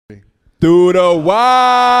Through the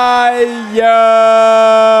wire.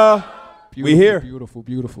 We here. Beautiful,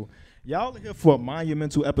 beautiful. Y'all are here for a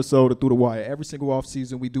monumental episode of Through the Wire. Every single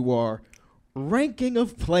offseason, we do our ranking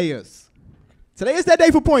of players. Today is that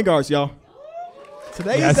day for point guards, y'all.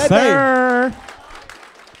 Today is that day.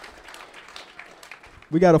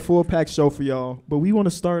 We got a full-packed show for y'all, but we want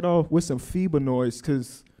to start off with some FIBA noise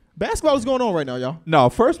because basketball is going on right now, y'all. No,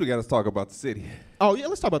 first we got to talk about the city. Oh, yeah,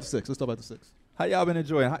 let's talk about the six. How y'all been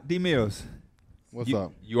enjoying? D Mills. What's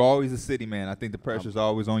up? You always a city man. I think the pressure's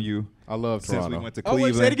always on you. I love Toronto. Since we went to Oh,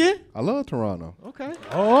 Cleveland. wait, say it again? I love Toronto. Okay.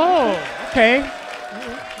 Oh, okay.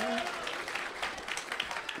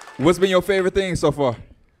 What's been your favorite thing so far?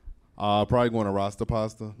 Probably going to Rasta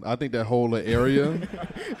Pasta. I think that whole area.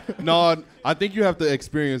 No, I think you have to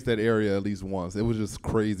experience that area at least once. It was just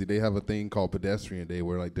crazy. They have a thing called Pedestrian Day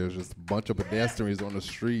where like there's just a bunch of pedestrians on the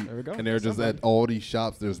street. There we go. And they're just at all these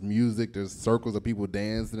shops. There's music. There's circles of people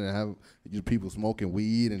dancing and have people smoking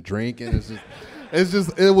weed and drinking.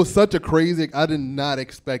 It was such a crazy. I did not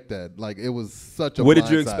expect that. Like it was such a. What did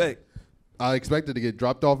you blindside. expect? I expected to get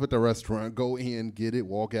dropped off at the restaurant, go in, get it,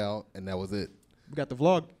 walk out, and that was it. We got the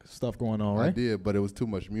vlog stuff going on, right? I did, but it was too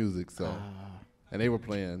much music, so. And they were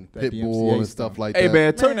playing That Pitbull DMCA and stuff like Hey, that.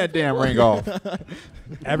 man, turn that damn ring off.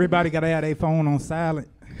 Everybody got to have their phone on silent.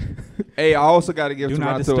 Hey, I also got to give Do not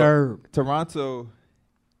Toronto. disturb. Toronto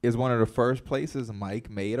is one of the first places Mike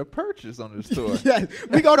made a purchase on this tour. Yeah,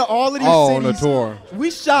 we go to all of these Oh, on cities. the tour.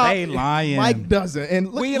 We shop. They lying. Mike doesn't.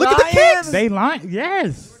 And look, We look at the lying? kicks. They lying.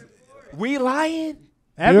 Yes. We lying?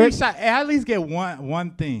 Every shot, at least get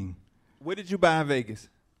one thing. What did you buy in Vegas?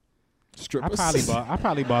 Strippers. I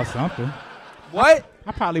probably bought something. What?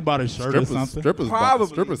 I probably bought a shirt or something. Probably.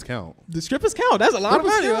 Strippers count. The strippers count. That's a lot of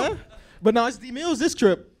money, Strippers count. man. But no, it's D Mills this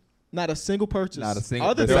trip. Not a single purchase. Not a single-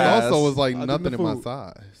 Other There There than was- also was like other nothing than in my food.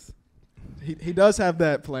 size. He does have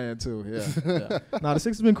that plan too. Yeah. No, the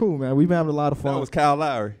six has been cool, man. We've been having a lot of That fun. was Kyle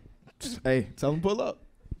Lowry. Hey, tell him pull up.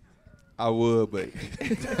 I would, but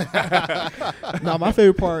No, my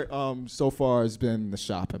favorite part so far has been the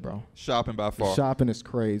shopping, bro. shopping by The far. shopping is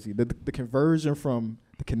crazy. The conversion from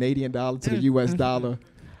the Canadian dollar to the U.S. dollar.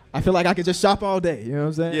 I feel like I could just shop all day. You know what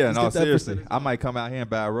I'm saying? Yeah, Let's no, get that seriously. percentage. I might come out here and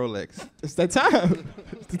buy a Rolex. It's that time.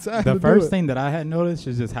 It's the time. The to do first it. thing that I had noticed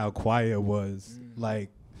is just how quiet it was. Like,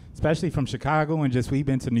 especially from Chicago and just we've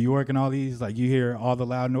been to New York and all these, like you hear all the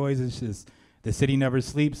loud noises. Just the city never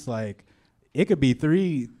sleeps. Like, it could be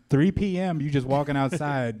 3 p.m. You just walking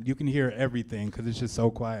outside, you can hear everything because it's just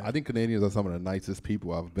so quiet. I think Canadians are some of the nicest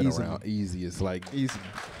people I've been Easily. around. Easiest, like Easy.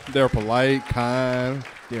 they're polite, kind,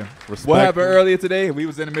 Yeah. respectful. What happened earlier today? We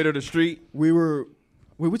was in the middle of the street.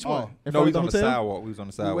 Which one? In No, front we of was on the hotel? sidewalk. We was on the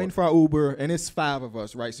We're sidewalk. waiting for our Uber, and it's 5 of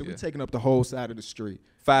us, right? So Yeah. we're taking up the whole side of the street.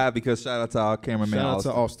 5 because shout out to our cameraman. Shout out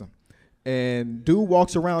Austin. to Austin. And dude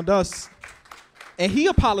walks around us, and he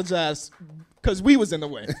apologized because we was in the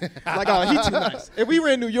way. Like, oh, he too nice. If we were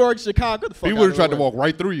in New York, Chicago, the fuck He out would of have the tried to way. walk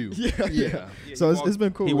right through you. Yeah. Yeah, So he it's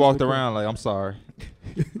been cool. He It's walked been cool. around like, I'm sorry.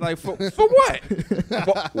 Like, for what?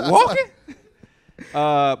 Walking?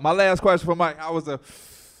 My last question for Mike. How was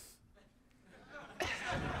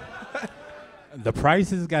The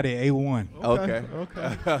prices got an A1. Okay.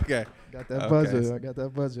 Okay. Got that Okay. budget. I got that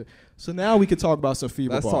budget. So now we can talk about some FIBA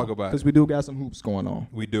Let's talk about it. because we do got some hoops going on.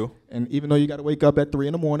 We do. And even though you got to wake up at 3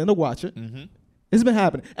 in the morning to watch it, Mm-hmm. it's been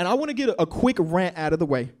happening. And I want to get a quick rant out of the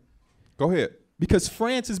way Go ahead. because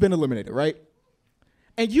France has been eliminated, right?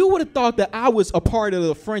 And you would have thought that I was a part of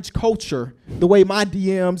the French culture the way my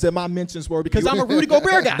DMs and my mentions were because I'm a Rudy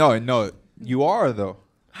Gobert guy. No. You are, though.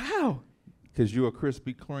 How? Because you're a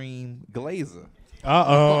Krispy Kreme glazer.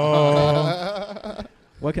 Uh-oh.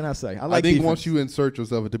 What can I say? I I like think defense. once you insert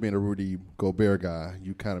yourself into being a Rudy Gobert guy,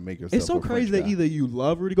 you kind of make yourself. It's so a crazy French that guy. either you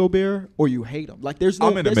love Rudy Gobert or you hate him. Like there's no.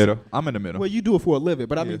 I'm in the there's- middle. Well, you do it for a living,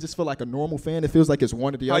 but I Yeah. mean, just feel like a normal fan. It feels like it's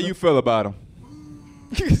one or the How other. you feel about him?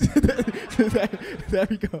 There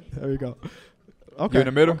we go. There we go. Okay. You in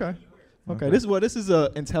the middle? Okay. Okay. This is an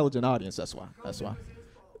intelligent audience. That's why.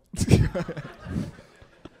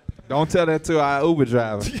 Don't tell that to our Uber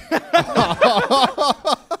driver.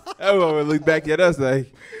 Everyone will look back at us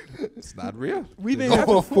like, it's not real. We've been here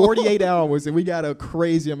for 48 hours and we got a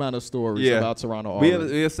crazy amount of stories Yeah. about Toronto. We'll,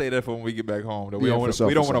 already. we'll say that for when we get back home. Though. We Yeah, don't for sure,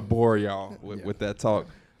 want for to sure. bore y'all with that talk.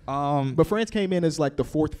 But France came in as like the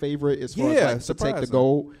 4th favorite as far Yeah, as like, to take the surprising.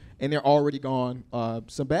 gold, and they're already gone.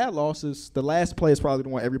 Some bad losses. The last play is probably the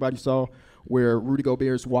one everybody saw, where Rudy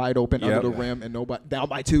Gobert's wide open Yep. under the rim and nobody down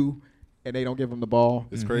by 2, and they don't give him the ball.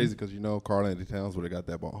 It's crazy because Karl Anthony Towns would have got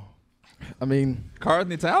that ball. I mean, Carl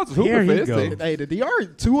Anthony Towns is Here hooping for he his goes. team. hey, the DR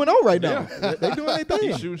 2-0 right now. They doing their He's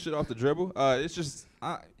thing. shooting shit off the dribble. It's just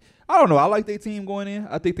I I don't know. I like their team going in.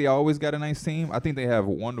 I think they always got a nice team. I think they have a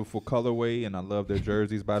wonderful colorway, and I love their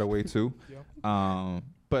jerseys, by the way, too.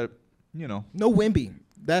 But, you know. No Wemby.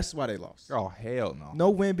 That's why they lost. Oh, hell no.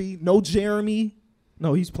 No Wemby. No Jeremy.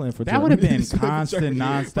 No, he's playing for That Germany. would have been He's playing for constant, Germany.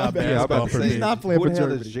 nonstop My bad. Yeah, I was about basketball to for say, He's me. not playing who for the hell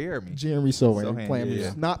Germany. is Jeremy? Jeremy Sohan. Sohan, Playing, yeah.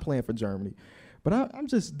 He's not playing for Germany. But I'm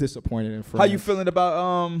just disappointed in France. How you feeling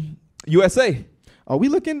about USA? Are we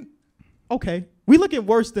looking okay? We looking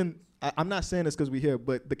worse than I'm not saying this because we here,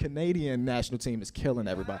 but the Canadian national team is killing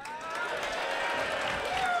everybody.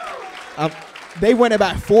 They went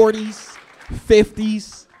about 40s,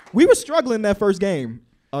 50s. We were struggling that first game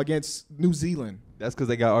against New Zealand. That's because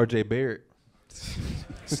they got R.J. Barrett.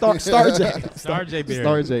 Star J. Star J. Barrett.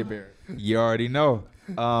 Star J. Barrett. You already know.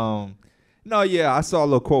 No, yeah, I saw a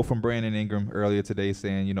little quote from Brandon Ingram earlier today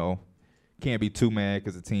saying, you know, can't be too mad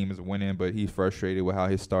because the team is winning, but he's frustrated with how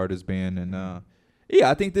his start has been. And yeah,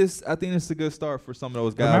 I think this is a good start for some of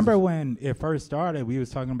those guys. Remember when it first started, we was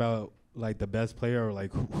talking about like the best player or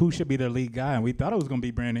like who should be the lead guy, and we thought it was gonna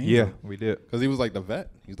be Brandon Yeah, Ingram. we did. Because he was like the vet.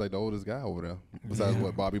 He's like the oldest guy over there. Besides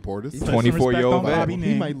what, Bobby Portis? Put some 24-year-old respect on vet. Bobby He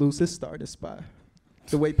name. might lose his starting spot.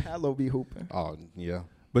 The way Paolo be hooping. Oh, yeah.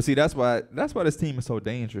 But see, that's why this team is so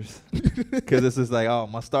dangerous. Because it's just like, oh,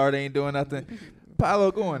 my start ain't doing nothing.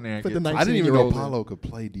 Paolo, go in there. And Put get the I didn't even know 19-year-old in. Paolo could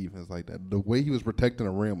play defense like that. The way he was protecting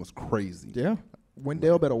the rim was crazy. Yeah.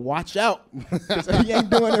 Wendell better watch out. 'Cause he ain't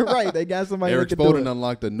doing it right. They got somebody Eric that can do Spoden it.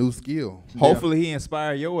 unlocked a new skill. Hopefully he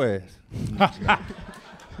inspired your ass.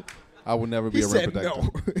 I would never be He a rim said protector. no.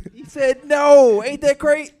 He said no. Ain't that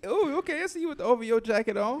great? Oh, okay. I see you with the over-your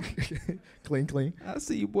jacket on. Clean. I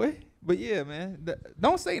see you, boy. But yeah, man.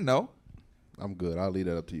 Don't say no. I'm good. I'll leave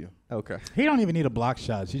that up to you. Okay. He don't even need a block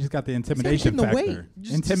shot. You just got the intimidation give him the weight. factor.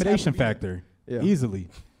 Just Intimidation have to be- factor. Yeah. Easily.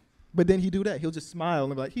 But then he do that. He'll just smile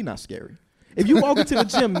and be like, he not scary. If you walk into the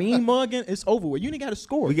gym mean mugging, it's over with. You ain't got to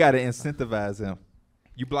score. We got to incentivize him.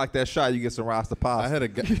 You block that shot, you get some Rasta pasta. I had a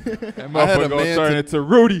guy. That I had a motherfucker gonna man turn to- into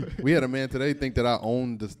Rudy. We had a man today think that I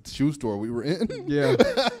owned the shoe store we were in. Yeah.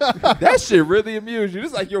 That shit really amused you.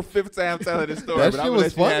 This is like your fifth time telling this story, That but shit I'm gonna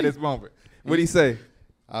was let you have funny. this moment. What'd he say?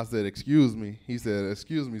 I said, excuse me. He said,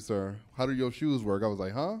 excuse me, sir. How do your shoes work? I was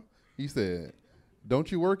like, huh? He said,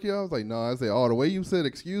 don't you work here? I was like, no. I said, oh, the way you said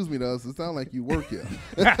excuse me to us, it sounds like you work here.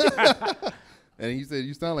 And he said,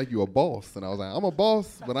 you sound like you a boss. And I was like, I'm a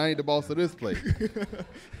boss, but I ain't the boss of this place.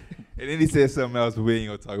 And then he said something else, but we ain't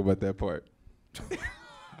gonna talk about that part.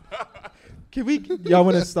 Can we? Y'all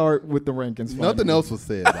want to start with the rankings? Nothing else was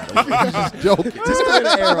said. By the way. He was just joking. Just clear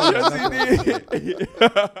the air on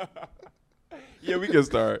that. Yeah, we can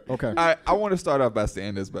start. Okay. I want to start off by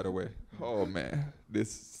saying this, by the way. Oh man,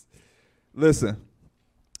 listen.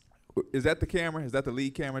 Is that the camera? Is that the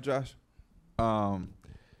lead camera, Josh?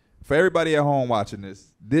 For everybody at home watching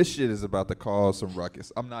this shit is about to cause some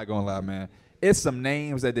ruckus. I'm not gonna lie, man. It's some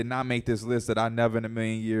names that did not make this list that I never in a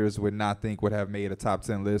million years would not think would have made a top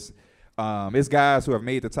 10 list. It's guys who have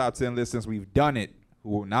made the top 10 list since we've done it who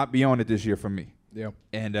will not be on it this year for me. Yeah.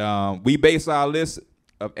 And we base our list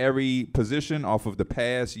of every position off of the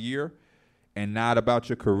past year and not about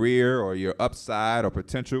your career or your upside or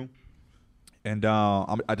potential. And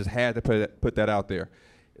I just had to put that out there.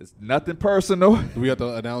 It's nothing personal. Do we have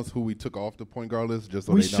to announce who we took off the point guard list just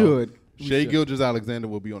so We they know? should. Shea Gilgeous-Alexander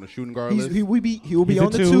will be on the shooting guard list. He will be He's on a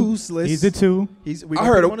the two. twos list. He's a two. We I gonna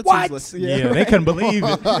heard put him a on the what? twos list. Yeah, they couldn't believe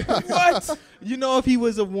it. What? You know, if he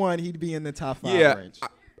was a one, he'd be in the top 5 Yeah. range.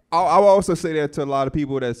 I will also say that to a lot of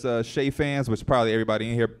people that's Shea fans, which probably everybody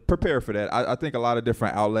in here, prepare for that. I think a lot of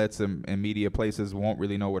different outlets and media places won't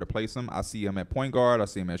really know where to place him. I see him at point guard. I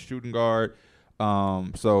see him at shooting guard.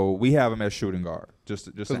 So we have him at shooting guard. Just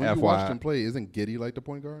an Because when you watched him FYI. play, isn't Giddy like the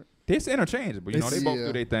point guard? It's interchangeable. You know, they It's- both yeah.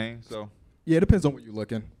 do their thing. So Yeah, it depends on what you're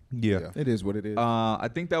looking. yeah. It is what it is. I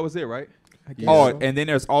think that was it, right? I guess Oh, so. and then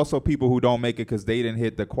there's also people who don't make it because they didn't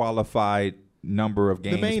hit the qualified number of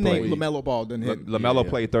games the main played. name, LaMelo Ball, didn't hit. LaMelo Yeah.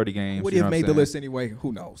 played 30 games. Would you he know have what made I'm the saying? list anyway?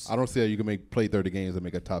 Who knows? I don't see how you can play 30 games and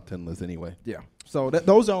make a top 10 list anyway. Yeah. So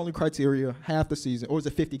those are only criteria. Half the season, or is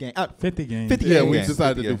it 50 games? 50 games. 50 Yeah, games. we games,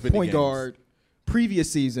 decided to 50 do games. 50 Point games. guard,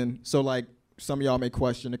 previous season. So like some of y'all may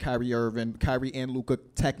question the Kyrie Irving. Kyrie and Luka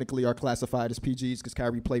technically are classified as PGs because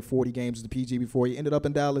Kyrie played 40 games as a PG before he ended up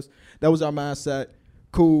in Dallas. That was our mindset.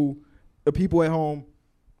 Cool. The people at home,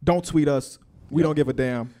 don't tweet us. We don't give a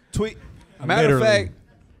damn. Tweet. Matter of Literally. fact,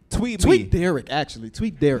 tweet me. Tweet Derek, actually.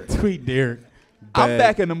 Tweet Derek. Tweet Derek. I'm Bad.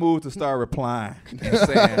 back in the mood to start replying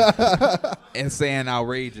and saying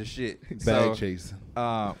outrageous shit. Bag So, chase.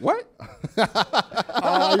 what?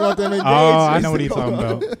 Oh, you want them engaged? Oh, I know what he's talking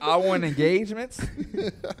about. I want engagements.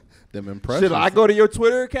 Them impressions. Should I go to your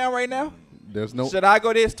Twitter account right now? There's no. Should I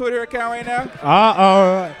go to his Twitter account right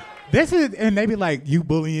now? This is, and they be like, you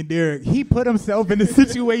bullying Derek. He put himself in the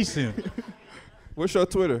situation. What's your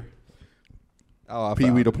Twitter? Oh,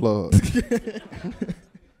 Pee Wee the plug.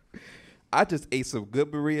 I just ate some good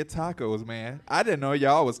burrito tacos, man. I didn't know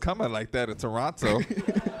y'all was coming like that in Toronto.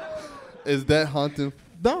 Is that hunting?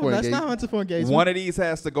 No, for that's not engagement? hunting for engagement. One of these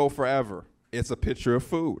has to go forever. It's a picture of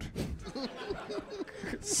food.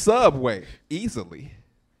 Subway, easily.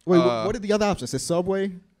 Wait, what are the other options? It's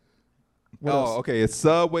Subway. What else? Okay. It's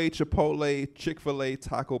Subway, Chipotle, Chick-fil-A,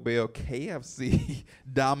 Taco Bell, KFC,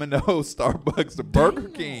 Domino's, Starbucks, Burger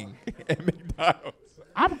King, and McDonald's.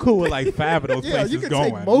 I'm cool with like 5 of those Yeah, places you can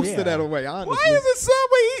going. take most Yeah. of that away, honestly. Why is it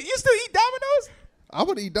Subway? You still eat Domino's? I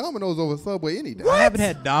would eat Domino's over Subway any day. I haven't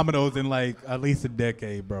had Domino's in like at least a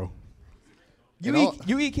decade, bro. You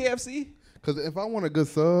eat KFC? Because if I want a good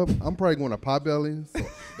sub, I'm probably going to Potbelly. So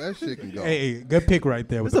that shit can go. Hey, good pick right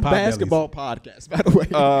there. It's with a the Potbellies. basketball podcast, by the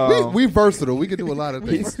way. We versatile. We can do a lot of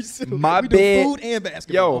things. Versatile. My we bed- do food and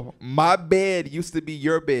basketball. Yo, my bed used to be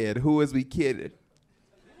your bed. Who is we kidding?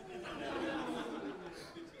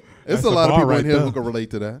 It's That's a a lot of bar people right in here there. who can relate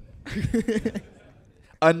to that.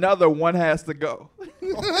 Another one has to go.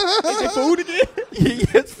 Is it food again?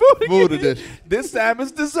 It's food Food again. edition. This time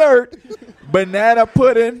it's dessert. Banana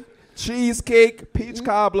pudding, cheesecake, peach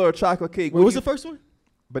cobbler, or chocolate cake. What was the first one?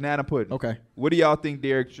 Banana pudding. Okay, What do y'all think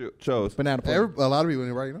Derek chose? banana pudding. A lot of people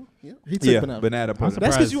right now. Yeah. He took banana. banana pudding. That's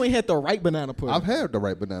because surprised. you ain't had the right banana pudding. I've had the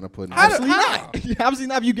right banana pudding. Obviously not. Obviously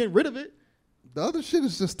not. If you getting rid of it. The other shit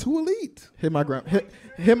is just too elite. Hit my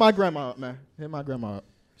grandma up, man. Hit my grandma up.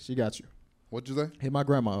 She got you. What'd you say? Hit my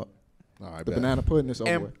grandma up. All right, The bet. banana pudding is over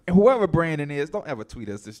And with. whoever Brandon is, don't ever tweet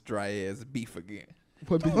us this dry ass beef again.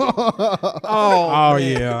 What be- Oh,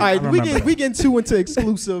 yeah. All right, I we remember getting too into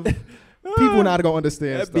exclusive. People not gonna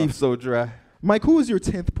understand That stuff. beef's so dry. Mike, who is your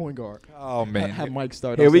 10th point guard? Oh man. Have Mike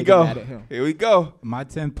start. Here us we so get go. mad at him. Here we go. My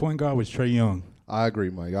 10th point guard was Trae Young. I agree,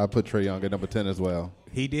 Mike. I put Trae Young at number 10 as well.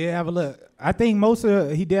 He did have a look. I think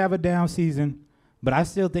he did have a down season, but I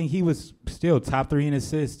still think he was still top 3 in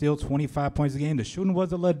assists, still 25 points a game. The shooting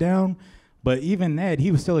was a little down, but even that,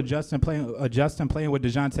 he was still adjusting playing with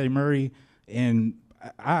DeJounte Murray, and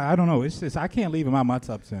I don't know. It's just I can't leave him out of my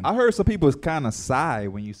top 10. I heard some people kind of sigh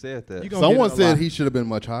when you said that. You gonna Someone get it a said lot. he should have been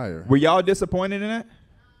much higher. Were y'all disappointed in that?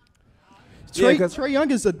 Trae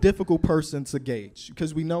Young is a difficult person to gauge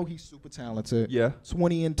because we know he's super talented. Yeah.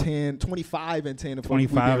 20 and 10, 25 and 10. If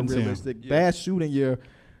 25 we're and being 10. realistic. Yeah. Bad shooting year.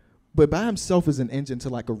 But by himself is an engine to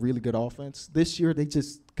like a really good offense. This year they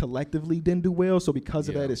just collectively didn't do well. So because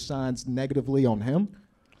of Yeah. that, it shines negatively on him.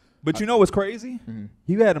 But you know what's crazy?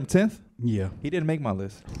 You had him 10th. Yeah. He didn't make my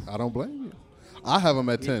list. I don't blame you. I have him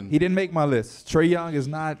at 10. He didn't make my list. Trae Young is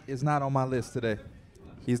not on my list today.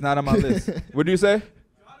 He's not on my list. What do you say?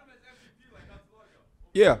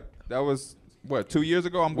 Yeah, that was what 2 years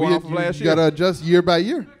ago. I'm going off of last you year. got to adjust year by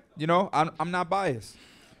year. You know, I'm not biased.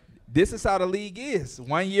 This is how the league is.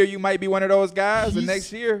 1 year you might be one of those guys, the He's-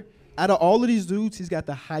 next year. Out of all of these dudes, he's got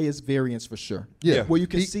the highest variance for sure. Yeah. Where you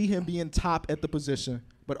can He- see him being top at the position,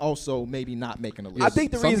 but also maybe not making a list. I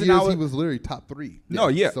think the Some reason years I was, he was literally top 3. no,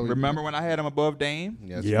 yeah. So he- Remember when I had him above Dame?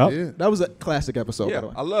 Yes, Yep. he did. that was a classic episode, by Yeah, the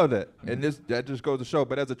way. I love that, and that just goes to show.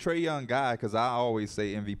 But as a Trae Young guy, because I always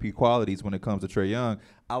say MVP qualities when it comes to Trae Young,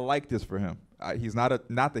 I like this for him. He's not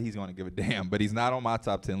that he's going to give a damn, but he's not on my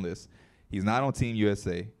top 10 list. He's not on Team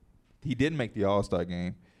USA. He didn't make the All-Star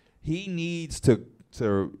game. He needs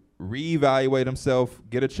to reevaluate himself,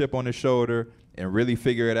 get a chip on his shoulder, and really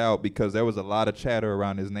figure it out because there was a lot of chatter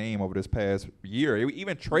around his name over this past year,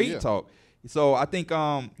 even trade talk. So I think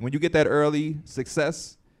when you get that early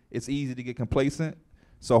success, it's easy to get complacent.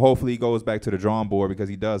 So hopefully he goes back to the drawing board because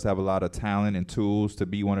he does have a lot of talent and tools to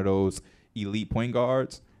be one of those elite point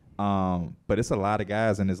guards. But it's a lot of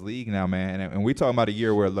guys in this league now, man. And we're talking about a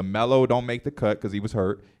year where LaMelo don't make the cut because he was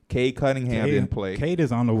hurt. Cade Cunningham didn't play. Cade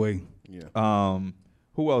is on the way. Yeah.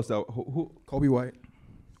 Who else? Though? Who? Kobe White.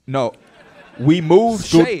 No. We moved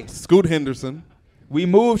Shea. Scoot Henderson. We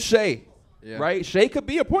moved Shea. Yeah. Right? Shea could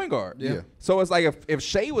be a point guard. Yeah. So it's like if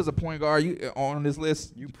Shea was a point guard you on this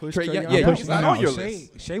list, You push Trae Trae Young. Young Yeah, out. he's not on your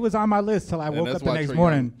list. Shea was on my list till I And woke that's up the why next Trae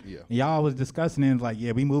morning. Young- yeah. And y'all was discussing it and like,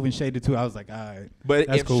 yeah, we moving Shea to 2. I was like, all right. But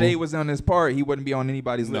That's if cool. Shea was on this part, he wouldn't be on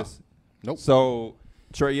anybody's No. list. Nope. So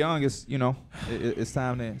Trae Young is, it's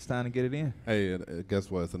time to get it in. Hey,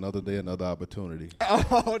 guess what? It's another day, another opportunity.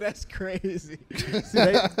 Oh, that's crazy. See,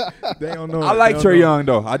 they don't know. I like Trae Young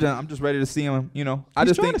though. I'm just ready to see him. I He's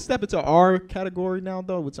just trying think. to step into our category now,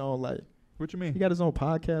 though, which I don't like. What you He mean? got his own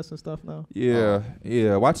podcast and stuff now.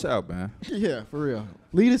 Yeah. Watch out, man. Yeah, for real.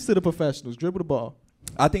 Lead us to the professionals. Dribble the ball.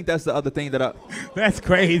 I think that's the other thing that That's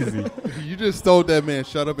crazy. You just told that man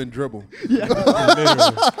shut up and dribble.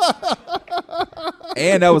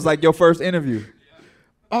 and that was like your first interview.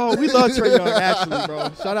 Oh, we love Trae Young, actually, bro.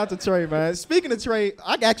 Shout out to Trae, man. Speaking of Trae,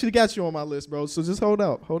 I actually got you on my list, bro. So just hold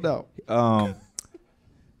out.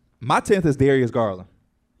 My 10th is Darius Garland.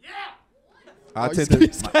 Yeah.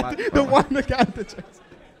 The one that got the chance.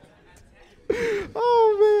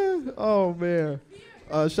 Oh man.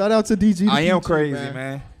 Shout out to DG. To I am PG, crazy,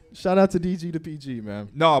 man. Shout out to DG to PG, man.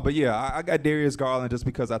 No, but yeah, I got Darius Garland just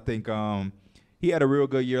because I think he had a real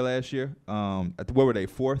good year last year. What were they,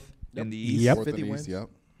 4th in the East? Yep. 4th in the 50 East, yep.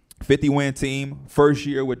 50-win team. First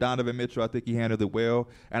year with Donovan Mitchell, I think he handled it well.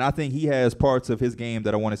 And I think he has parts of his game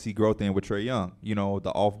that I want to see growth in with Trae Young. You know,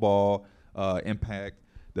 the off-ball impact,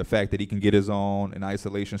 the fact that he can get his own in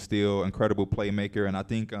isolation steal, incredible playmaker. And I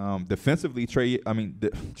think defensively,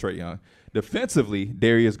 Trae Young. Defensively,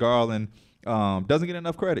 Darius Garland doesn't get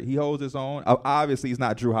enough credit. He holds his own. Obviously, he's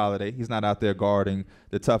not Drew Holiday. He's not out there guarding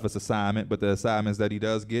the toughest assignment. But the assignments that he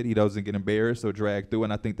does get, he doesn't get embarrassed or dragged through.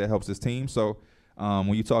 And I think that helps his team. So,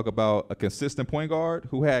 when you talk about a consistent point guard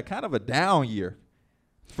who had kind of a down year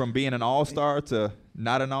from being an all-star to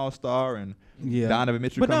not an all-star and Donovan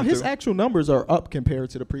Mitchell But now coming his through. actual numbers are up compared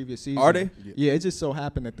to the previous season. Are they? Yeah, it just so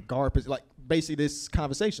happened that the guard position, like basically this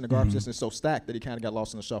conversation, the guard position is so stacked that he kind of got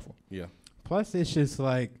lost in the shuffle. Yeah. Plus, it's just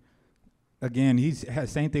like, again, he's had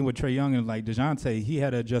same thing with Trae Young and like DeJounte. He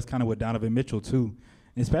had to adjust kind of with Donovan Mitchell too,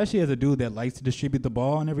 especially as a dude that likes to distribute the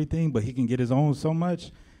ball and everything, but he can get his own so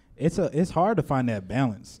much. It's hard to find that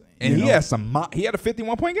balance. And you he know? had he had a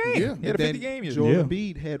 51-point game. Yeah. He had a 50-game year. Joel Yeah.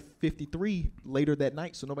 Embiid had 53 later that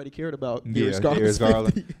night, so nobody cared about Yeah, Darius Darius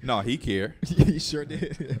Garland. Garland. No, he cared. Yeah, he sure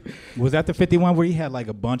did. Was that the 51 where he had like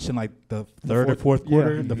a bunch in like the third or fourth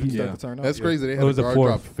quarter? Yeah, The he started Yeah. to turn up. That's Yeah. crazy. They It had a was the guard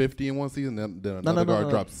fourth. drop 50 in one season, then another guard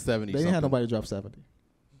dropped 70 They didn't have something. nobody drop 70.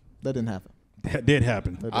 That didn't happen. That did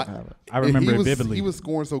happen. That didn't happen. I remember he it was, vividly. He was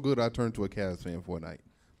scoring so good, I turned to a Cavs fan for a night.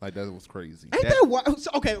 Like, that was crazy. Ain't that wild?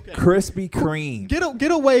 Okay. Krispy Kreme.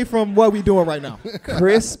 Get away from what we doing right now.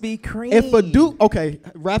 Krispy Kreme. If a dude,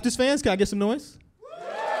 Raptors fans, can I get some noise?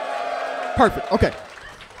 Perfect. Okay.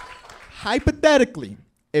 Hypothetically,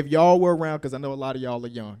 if y'all were around, because I know a lot of y'all are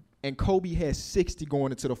young, and Kobe had 60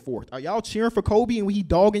 going into the fourth, are y'all cheering for Kobe and he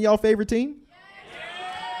dogging y'all favorite team?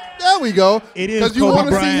 There we go. It is 'Cause you Kobe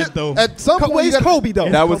wanna see Bryant, it- though. At some point, you Where's gotta- Kobe though?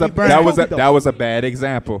 That was Kobe a Bryant. that was a Kobe, though. that was a bad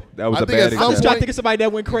example. That was I a think at bad some I'm just trying to example. think of somebody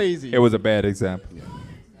that went crazy. It was a bad example.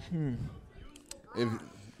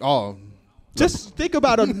 Just think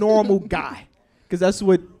about a normal guy, because that's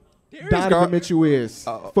what Donovan Gar- Mitchell is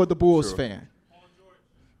for the Bulls true. fan.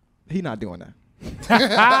 He not doing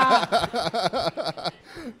that.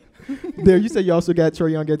 There, you said you also got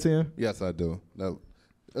Trae Young at 10? Yes, I do. No,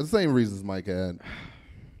 the same reasons Mike had.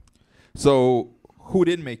 So who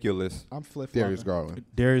didn't make your list? I'm flip Darius Garland.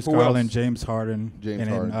 Darius Who Garland, else? James Harden, James and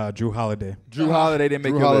Harden. then Drew Holiday. Drew Holiday didn't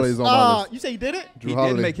make Drew your Holiday's list. on my list. You say he did it? Drew He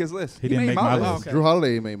Holiday. didn't make his list. He didn't made make my list. list. okay. Drew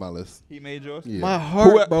Holiday made my list. He made yours. Yeah. My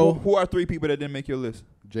heart, bro. Who are three people that didn't make your list?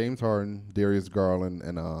 James Harden, Darius Garland,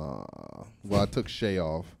 and I took Shea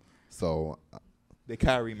off, so Did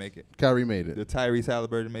Kyrie make it? Kyrie made it. Did Tyrese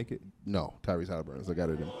Halliburton make it? No, Tyrese Halliburton. So I got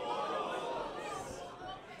it in.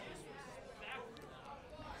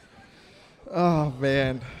 Oh,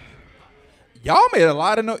 man. Y'all made a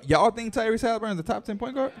lot of y'all think Tyrese Halliburton's a top 10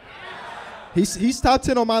 point guard? He's top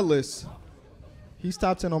 10 on my list. He's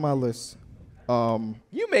top 10 on my list.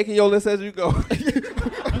 You making your list as you go. For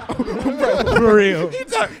real.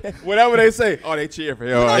 Whatever they say. Oh, they cheer for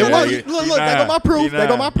him. Look, they got my proof. They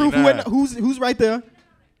got my proof. Who's right there?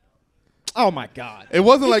 Oh, my God. It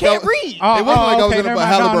wasn't He like can't I, read. It wasn't like I was okay, gonna never put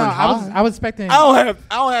mind. Halliburton No, high. I was expecting I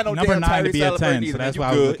don't have no number damn 9 to Tyrese be at Halliburton 10, either. so that's man.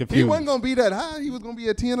 why I You was good. He confused. wasn't gonna be that high. He was gonna be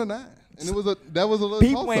a 10 or 9, and that was a little.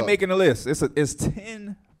 People toss-up. ain't making the list. It's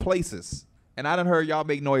 10 places. And I done heard y'all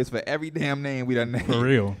make noise for every damn name we done named. For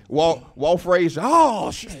real. Walt Frazier.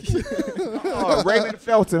 Oh, shit. Oh, Raymond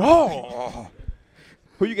Felton. Oh.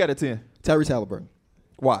 Who you got at 10? Tyrese Halliburton.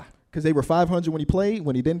 Why? Because they were 500 when he played.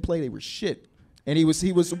 When he didn't play, they were shit. And he was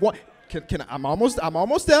one. I'm almost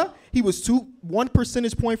there. He was 1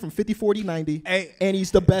 percentage point from 50, 40, 90. Hey. And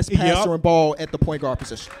he's the best passer Yup. in ball at the point guard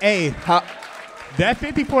position. Hey, that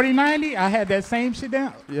 50, 40, 90, I had that same shit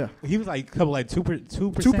down. Yeah. He was like a couple like 2%.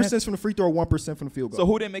 2% from the free throw, 1% from the field goal. So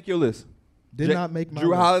who didn't make your list? Did not make my Drew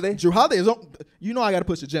list. Holiday? Drew Holiday is on. You know I got to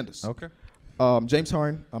push agendas. Okay. James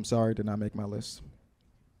Harden, I'm sorry, did not make my list.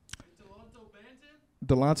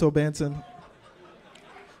 Delonto Banton.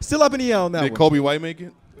 Still up in the air on that Did one. Kobe White make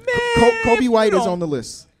it? Kobe White you is don't- on the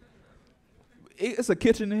list. It's a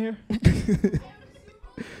kitchen in here.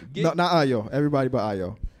 Not Ayo. Everybody but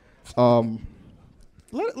Ayo.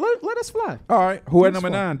 Let us fly. All right. Who at That's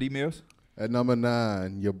number fine. 9, D Mills? At number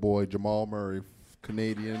 9, your boy Jamal Murray,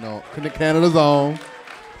 Canada's own,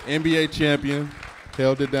 NBA champion,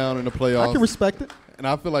 held it down in the playoffs. I can respect it. And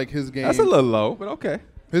I feel like his game. That's a little low, but okay.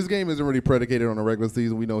 His game isn't really predicated on the regular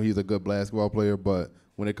season. We know he's a good basketball player, but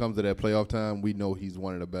when it comes to that playoff time, we know he's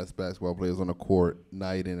one of the best basketball players on the court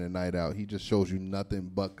night in and night out. He just shows you nothing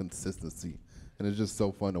but consistency, and it's just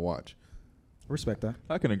so fun to watch. Respect that.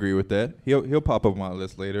 I can agree with that. He'll pop up on my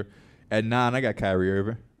list later. At 9, I got Kyrie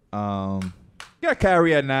Irving. Got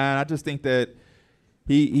Kyrie at 9. I just think that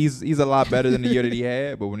he's a lot better than the year that he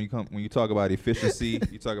had. But when you talk about efficiency,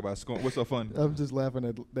 you talk about scoring. What's so funny? I'm just laughing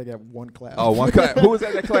at they got one clap. Oh, one clap. Who was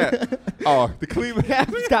that clap? Oh, the Cleveland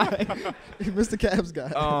Cavs guy. Mr. Cavs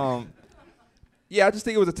guy. Yeah, I just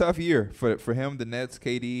think it was a tough year for him. The Nets,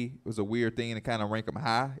 KD was a weird thing to kind of rank him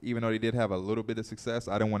high, even though they did have a little bit of success.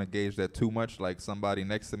 I didn't want to gauge that too much. Like somebody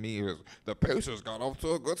next to me was, the Pacers got off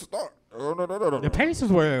to a good start. The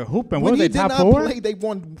Pacers were hooping. When What were he they, did top not 4? play, they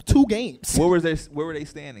won 2 games. Where were they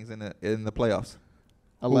standings in the playoffs?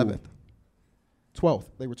 11th. 12th.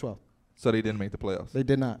 They were 12th. So they didn't make the playoffs. They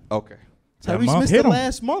did not. Okay. That Tyrese month missed hit the 'em.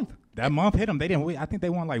 last month. That month hit them. They didn't win. I think they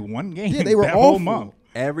won like 1 game. Yeah, they were that whole awful. month.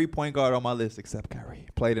 Every point guard on my list except Kyrie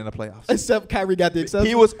played in the playoffs. Except Kyrie got the exception.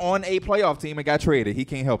 He was on a playoff team and got traded. He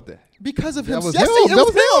can't help that. because of That him. was Yes, him. it That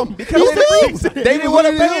was was him. Because He's they the didn't, reason. they didn't want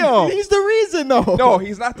to pay him. He's the reason, though. No,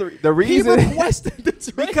 he's not the He reason. requested the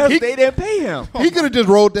trade. Because they didn't pay him. He could have just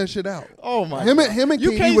rolled that shit out. Oh my! Him God. and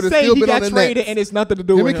You KD can't would have say still he been on got the traded Nets. and it's nothing to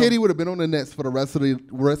do Him with and him. KD would have been on the Nets for the rest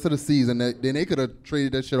of the season. Then they could have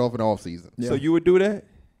traded that shit off in the offseason. Yeah. So you would do that?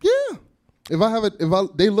 Yeah.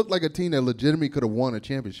 They look like a team that legitimately could have won a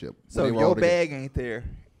championship. So when if they were all your together. bag ain't there,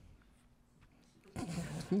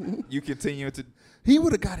 you continue to He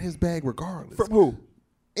would have got his bag regardless. from who?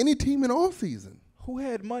 Any team in the offseason. Who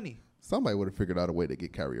had money? Somebody would have figured out a way to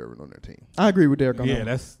get Kyrie Irving on their team. I agree with Derek on Yeah,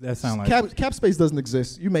 that. that sounds like Cap space doesn't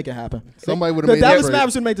exist. You make it happen. Somebody would The have made Dallas that trade.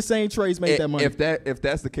 Mavericks would make the same trades, make that money. If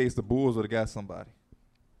that's the case, the Bulls would have got somebody.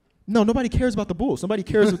 No, nobody cares about the Bulls. Nobody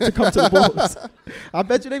cares to come to the Bulls. I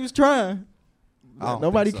bet you they was trying. I don't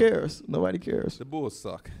Nobody think so. cares. Nobody cares. The Bulls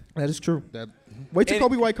suck. That is true. That- Wait till And-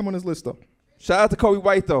 Kobe White come on his list, though. Shout out to Kobe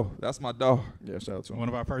White though. That's my dog. Yeah, shout out to one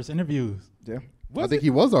of our first interviews. Yeah. I think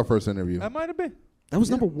he was our first interview. That might have been. That was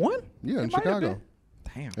number 1? Yeah, in It might have Chicago.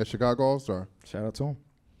 been. Damn. At Chicago All-Star. Shout out to him.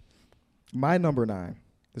 My number 9.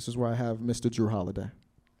 This is where I have Mr. Drew Holiday.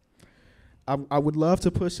 I would love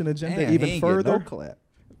to push an agenda Damn, he even ain't getting further. no clap.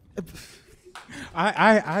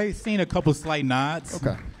 I seen a couple slight nods.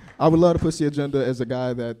 Okay. I would love to push the agenda as a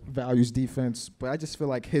guy that values defense, but I just feel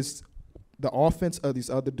like the offense of these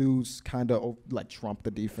other dudes kind of like trump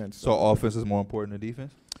the defense. So offense is more important than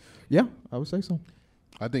defense? Yeah, I would say so.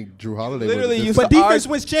 I think Drew Holiday Literally was used But to defense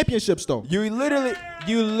argue- wins championships, though. You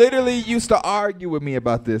literally used to argue with me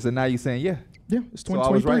about this, and now you're saying, yeah. Yeah, it's So I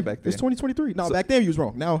 2023. was right back It's then. 2023. No, So- back then you was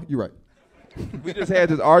wrong. Now you're right. We just had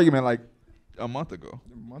this argument like a month ago.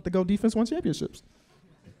 A month ago, defense won championships.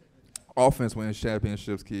 Offense wins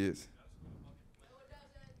championships, kids.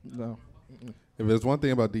 No. If there's one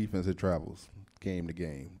thing about defense, it travels game to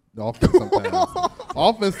game. The offense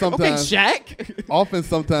sometimes. Shaq. Offense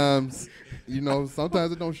sometimes.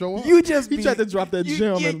 Sometimes it don't show up. You just He tried to drop that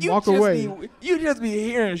gem and walk away. You just be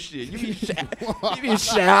hearing shit. You be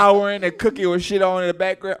showering and cooking with shit on in the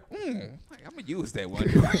background. I'm gonna use that one.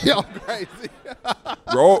 Y'all crazy.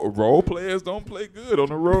 Role players don't play good on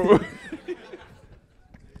the road.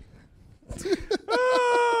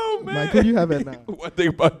 Oh man! Mike, who you have at 9? One thing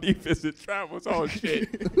about defense, it travels. Oh shit!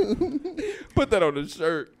 Put that on the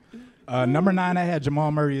shirt. Number 9, I had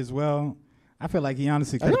Jamal Murray as well. I feel like he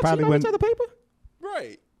honestly Are could y'all probably cheating on win. each other paper?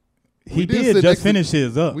 Right. He We did did sit next just to- finish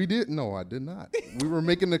his up. We did. No, I did not. We were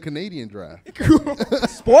making the Canadian draft.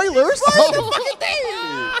 Spoilers.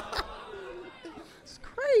 It's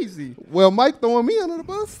crazy. Well, Mike throwing me under the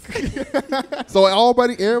bus. So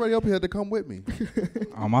everybody up here had to come with me.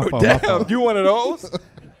 Oh, my fault. My Damn, fault. you one of those?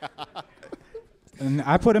 And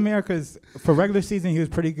I put him here because for regular season he was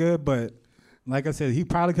pretty good, but like I said, he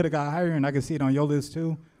probably could have got higher, and I can see it on your list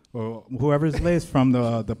too, or whoever's list from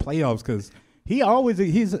the playoffs, because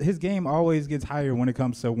his game always gets higher when it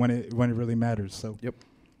comes to when it really matters. So Yep.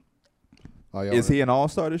 Oh, y'all Is he an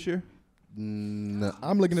all-star this year? No.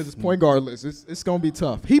 I'm looking at this point guard list. It's going to be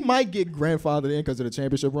tough. He might get grandfathered in because of the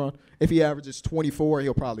championship run. If he averages 24,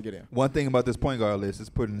 he'll probably get in. One thing about this point guard list is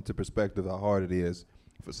putting into perspective how hard it is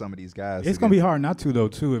for some of these guys. it's gonna be hard not to though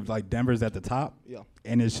too if like Denver's at the top, Yeah.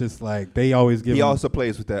 and it's just like they always give. He him, also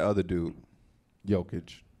plays with that other dude.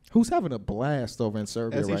 Jokic. Who's having a blast over in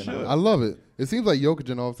Serbia As he right should. now? I love it. It seems like Jokic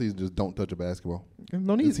in offseason just don't touch a basketball.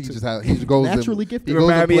 No need He to. just goes Naturally and, gifted. He You goes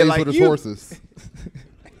remind and me of plays like with his you. horses.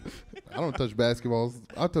 I don't touch basketballs.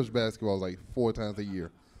 I touch basketballs like 4 times a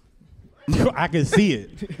year. I can see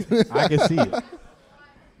it. I can see it.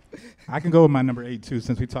 I can go with my number 8 too,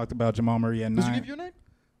 since we talked about Jamal Murray at Did you 9. give your name?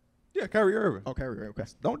 Yeah, Kyrie Irving. Okay, okay.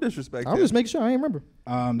 Don't disrespect I'll him. just make sure I ain't remember.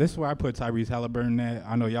 This is where I put Tyrese Halliburton at.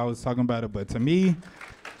 I know y'all was talking about it, but to me,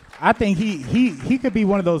 I think he could be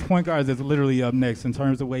one of those point guards that's literally up next in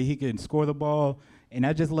terms of the way he can score the ball, and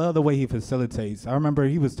I just love the way he facilitates. I remember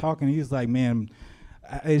he was talking. He was like, "Man,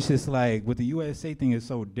 it's just like with the USA thing is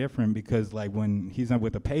so different because like when he's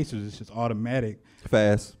with the Pacers, it's just automatic."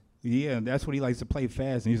 Fast. Yeah, that's what he likes to play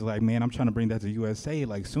fast. And he's like, man, I'm trying to bring that to USA.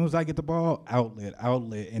 Like, as soon as I get the ball, outlet.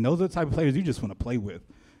 And those are the type of players you just want to play with,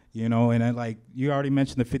 you know. And then, like, you already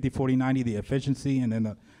mentioned the 50, 40, 90, the efficiency, and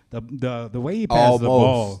then the way he passes the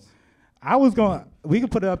ball. I was going – we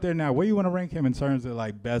could put it up there now. Where you want to rank him in terms of,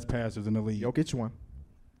 like, best passers in the league? Jokic one.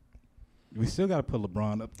 We still got to put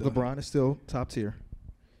LeBron up there. LeBron is still top tier.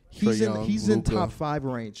 Trae Young, He's in Luka. top 5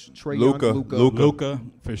 range. Trae Luka. Young, Luka. Luka,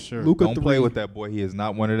 for sure. Luka Don't play 3. with that boy. He is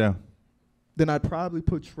not one of them. Then I'd probably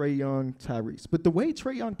put Trae Young, Tyrese. But the way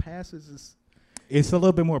Trae Young passes is It's a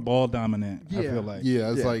little bit more ball dominant, I Yeah. feel like. Yeah,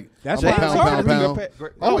 it's Yeah. like That's I'm a why pound, Harden pound, is a pound.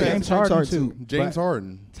 good Oh, James yeah, James Harden, Harden too. James But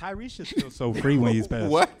Harden. Tyrese is still so free when he's passing.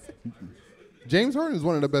 What? James Harden is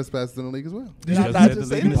one of the best passers in the league as well. You Did I just not said just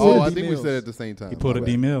the say league. that? Oh, Pulled I D think we Mills. said it at the same time. He pulled a My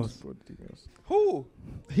D bad. Mills. Who?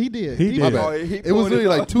 He did. He did. My bad. Oh, he It was pulled literally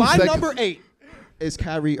like 2 My seconds. number 8 is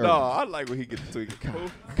Kyrie Irving. No, I like when he gets to it.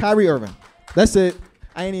 Kyrie Irving. That's it.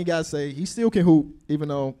 I ain't even got to say. He still can hoop, even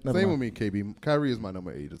though. never Same mind. with me, KB. Kyrie is my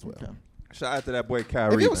number 8 as well. Okay. Shout out to that boy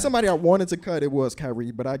Kyrie. If it was man. somebody I wanted to cut, it was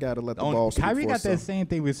Kyrie, but I got to let the Don't- ball speak Kyrie for got that itself. same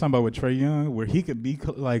thing we was talking about with Trae Young, where he could be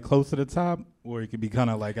like close to the top, or he could be kind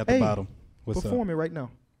of like at the Hey, bottom. What's Perform up? it right now.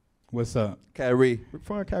 What's up? Kyrie.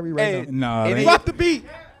 Perform Kyrie right Hey, now. No, And they- he- Drop the beat.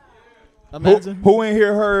 Who, Imagine. who in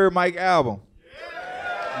here heard Mike album?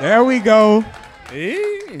 there we go. What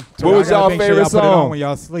was I gotta y'all make sure favorite y'all put it on song? when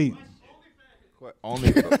y'all sleep.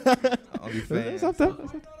 Only fans.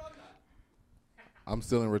 I'm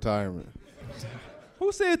still in retirement.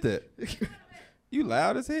 Who said that? You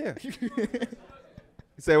loud as hell. You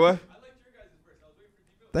say what?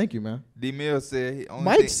 Thank you, man. D Mills said he only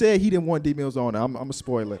Mike think- said he didn't want D Mills on. I'm a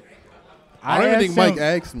spoiler. I don't even think asked Mike him-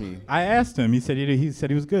 asked me. I asked him. He said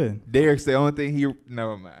he was good. Derek's the only thing he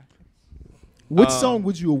never mind. Which song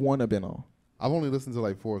would you have want to been on? I've only listened to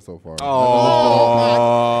like 4 so far.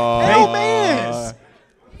 Oh, Hell, man.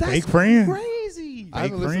 That's Fake friend. crazy. I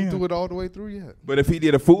haven't Fake listened friend. to it all the way through yet. But if he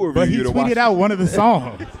did a food review, But he you'd have watched tweeted out one of the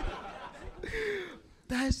songs.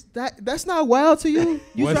 That's not wild to you.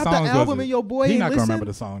 You What dropped the songs was album it? and your boy He ain't not gonna listen? remember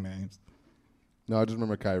the song names. No, I just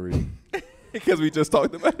remember Kyrie. because we just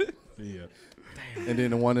talked about it. Yeah. And then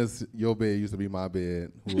the one is Your Bed Used to Be My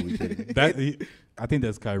Bed. Who are we kidding? I think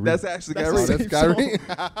that's Kyrie. That's actually That's Kyrie. Oh,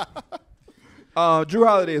 that's Kyrie. Drew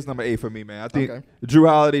Holiday is number 8 for me, man. I think Okay. Drew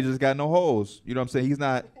Holiday just got no holes. You know what I'm saying? He's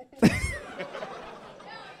not.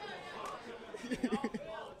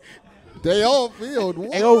 They all failed.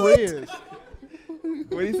 What? L. Riz.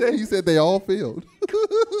 What he say? He said they all failed.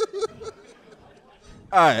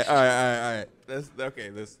 All right. That's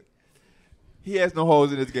okay. Listen, he has no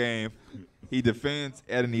holes in his game. He defends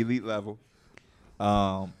at an elite level.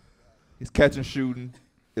 His catch and shooting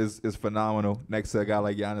is phenomenal. Next to a guy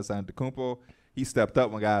like Giannis Antetokounmpo, he stepped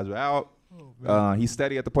up when guys were out. He's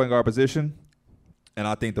steady at the point guard position, and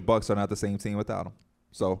I think the Bucks are not the same team without him.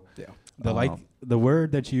 So the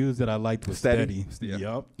word that you used that I liked was Steady. steady. Yeah.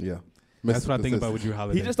 Yup. Yeah. That's what I think about with Drew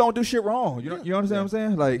Holiday. he just don't do shit wrong. You understand what I'm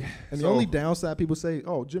saying? Like, And so- the only downside people say,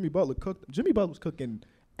 oh, Jimmy Butler cooked. Jimmy Butler was cooking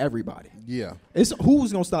everybody. Yeah. It's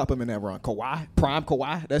who's gonna stop him in that run? Kawhi, prime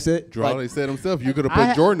Kawhi. That's it. Drew Like, Holiday said himself, you could have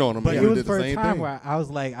put Jordan on him. But He it would was did for the a same time thing. where I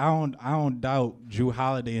was like, I don't doubt Drew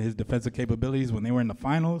Holiday and his defensive capabilities when they were in the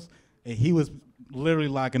finals, and he was literally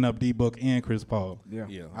locking up D Book and Chris Paul. yeah.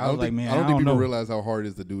 Yeah. I was like, think, man, I don't I think don't people know. realize how hard it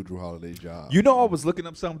is to do Drew Holiday's job. You know, I was looking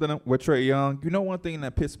up something with Trae Young. You know, one thing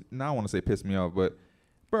that I don't want to say pissed me off, but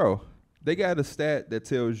bro, they got a stat that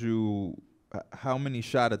tells you how many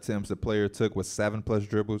shot attempts a player took with 7+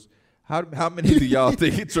 dribbles. How many do y'all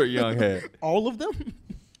think Trae Young had? All of them?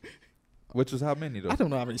 Which is how many though? I don't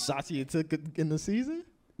know how many shots he took in the season.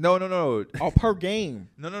 No. Oh, per game.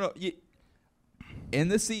 No. In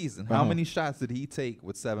the season, how Uh-huh. many shots did he take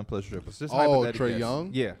with 7+ dribbles? Just Oh, hypothetical Trae guess. Young?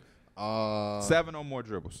 Yeah. 7 or more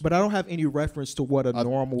dribbles. But I don't have any reference to what a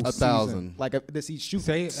normal a season. 1,000. Like, does he shoot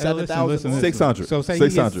Say- 7,000? listen, 600. So say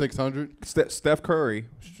 600. 600. Steph Curry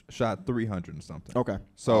shot 300 and something. Okay.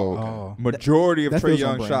 So Oh. majority of That Trae feels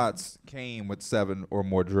Young on brand. shots came with 7 or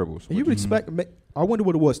more dribbles. And you would expect. I wonder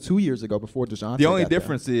what it was 2 years ago before DeJounte. The only got there.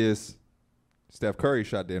 difference is Steph Curry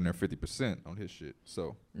shot damn near 50% on his shit.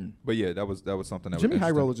 So, but yeah, that was something that Jimmy was High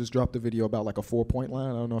interesting. Roller just dropped a video about like a 4-point line.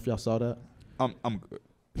 I don't know if y'all saw that. I'm good.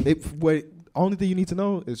 Only thing you need to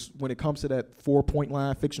know is when it comes to that 4-point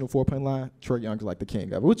line, fictional 4-point line, Trae Young's like the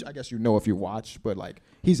king of it, which I guess you know if you watch, but like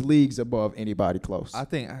he's leagues above anybody close. I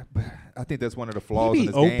think that's one of the flaws He in be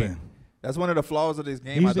this open. game. That's one of the flaws of this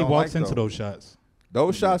game. He I usually don't walks like, into though. those shots.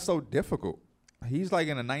 Those shots so difficult. He's like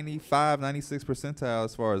in a 95, 96 percentile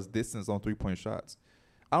as far as distance on 3-point shots.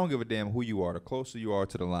 I don't give a damn who you are. The closer you are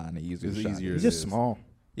to the line, the easier It's the shot easier. is. he's just small.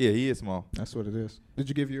 Yeah, he is small. That's what it is. Did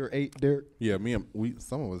you give your 8, Derek? Yeah,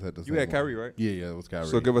 some of us had the same You had one. Kyrie, right? Yeah, it was Kyrie.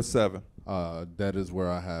 So give us 7. That is where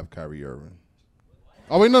I have Kyrie Irving.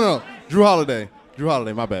 Oh wait, no. Drew Holiday,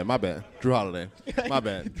 my bad. Drew Holiday, my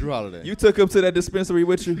bad. Drew Holiday. You took him to that dispensary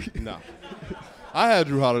with you? No. I had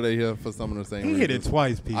Drew Holiday here for some of the same He reasons. hit it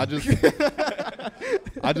twice, Pete.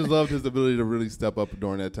 I just loved his ability to really step up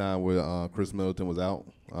during that time where Chris Middleton was out.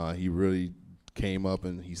 He really came up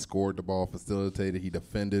and he scored the ball, facilitated, he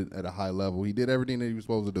defended at a high level. He did everything that he was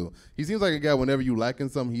supposed to do. He seems like a guy, whenever you lacking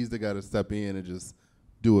something, he's the guy to step in and just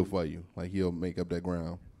do it for you. Like he'll make up that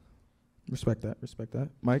ground. Respect that.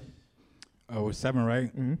 Mike? Oh, it's 7, right?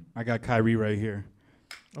 Mm-hmm. I got Kyrie right here.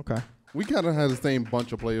 Okay. We kind of had the same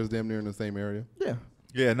bunch of players damn near in the same area. Yeah.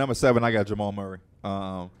 Yeah, number 7, I got Jamal Murray.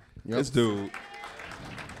 This dude,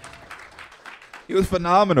 he was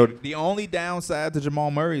phenomenal. The only downside to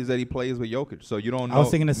Jamal Murray is that he plays with Jokic, so you don't know. I was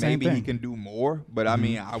thinking the same maybe thing. he can do more, but I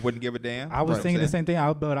mean, I wouldn't give a damn. I was Right. thinking the same thing,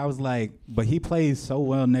 but I was like, but he plays so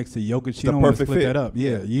well next to Jokic. You don't want to perfect split fit. that up.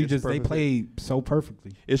 Yeah, Yeah, it's they perfect play so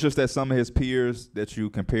perfectly. It's just that some of his peers that you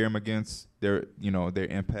compare him against, their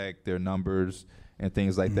impact, their numbers, and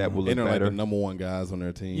things like that will look And they're like better. the number one guys on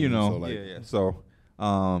their team. You know, so like, yeah. So,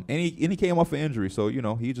 and he came off an injury, so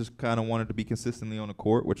he just kind of wanted to be consistently on the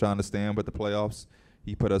court, which I understand. But the playoffs,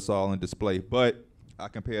 he put us all in display. But I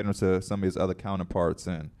compared him to some of his other counterparts,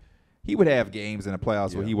 and he would have games in the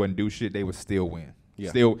playoffs where he wouldn't do shit. They would still win. Yeah.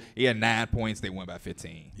 Still, he had 9 points. They won by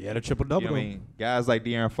 15. Yeah, the triple You double. know what I mean? Guys like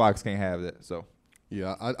De'Aaron Fox can't have that. So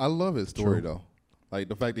yeah, I love his story though. Like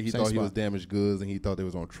the fact that he Same thought he spot. was damaged goods and he thought they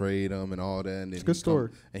was gonna trade him and all that. And then It's a good story.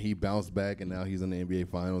 And he bounced back and now he's in the NBA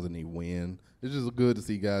Finals and he win. It's just good to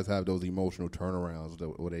see guys have those emotional turnarounds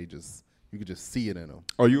where you could just see it in them.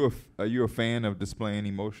 are you a fan of displaying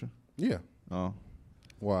emotion? Yeah. Oh,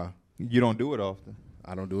 Why? you don't do it often.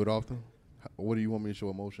 I don't do it often. What do you want me to show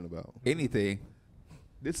emotion about? Anything.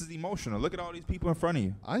 This is emotional. Look at all these people in front of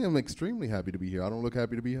you. I am extremely happy to be here. I don't look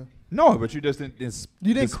happy to be here. No, but you just didn't.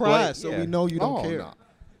 You didn't cry, so we know you don't Oh, care. nah.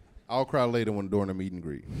 I'll cry later during the meet and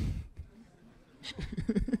greet.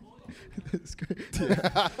 It's great.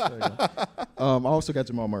 Yeah. There you go. I also got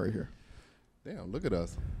Jamal Murray here. Damn, look at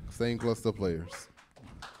us. Same cluster of players.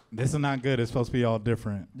 This is not good. It's supposed to be all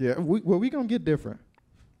different. Yeah, we gonna get different.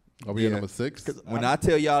 Are we at Yeah. number 6? When I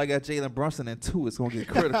tell y'all I got Jalen Brunson at 2, it's gonna get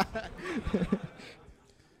critical.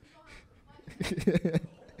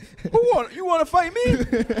 You want to fight me?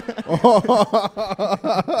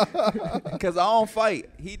 Because I don't fight.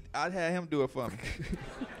 I'd have him do it for me.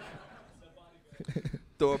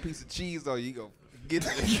 Throw a piece of cheese on you, go get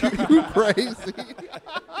it. You crazy.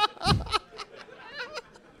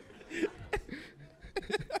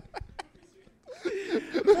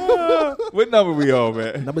 What number we on,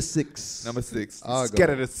 man? Number 6. Number 6. I'll Let's go. get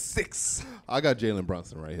it at 6. I got Jalen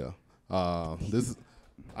Brunson right here.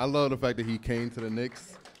 I love the fact that he came to the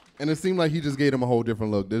Knicks, and it seemed like he just gave them a whole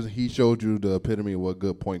different look. He showed you the epitome of what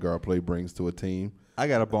good point guard play brings to a team. I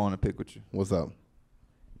got a bone to pick with you. What's up?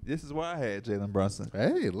 This is why I had Jalen Brunson.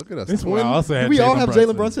 Hey, look at us. This one twin. I also had. We all Jalen have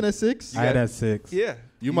Jalen Brunson at 6. I had at 6. Yeah.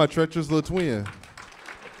 You my treacherous little twin.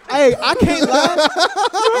 Hey, I can't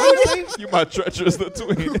lie. You my treacherous little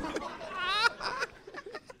twin.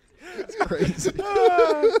 Crazy.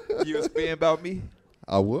 You was spitting about me?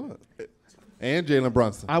 I would. And Jalen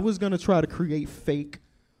Brunson. I was gonna try to create fake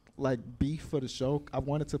like beef for the show. I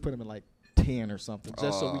wanted to put him in like 10 or something,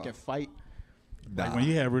 just so we can fight. Like when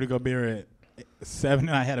you had Rudy Gobert at 7,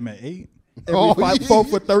 and I had him at 8. And we fight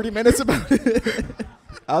for 30 minutes about it.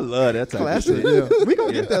 I love that type of Classic. shit. Yeah. We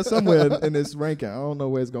gonna get that somewhere in this ranking. I don't know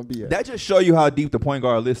where it's gonna be at. That just show you how deep the point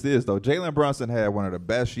guard list is, though. Jalen Brunson had one of the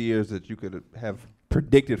best years that you could have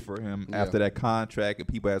predicted for him after that contract, and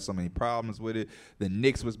people had so many problems with it. The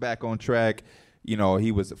Knicks was back on track. You know,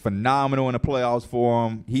 he was phenomenal in the playoffs for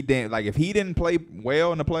him. He didn't if he didn't play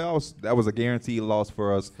well in the playoffs, that was a guaranteed loss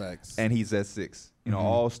for us. Facts. And he's at 6. You know,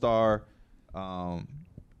 all-star.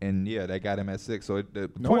 And yeah, they got him at 6. So the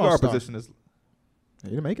No point guard all-star. position is. He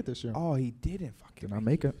didn't make it this year. Oh, he didn't fucking Did not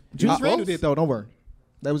make it. Julius close? Randle did though. Don't worry.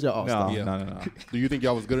 That was your No, all-star. Yeah. no. Do you think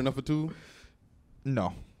y'all was good enough for 2?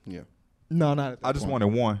 No. Yeah. No, not at that I just point.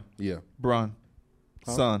 wanted 1. Yeah. Brun.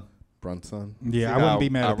 Huh? Son. Brunson. Yeah, I wouldn't be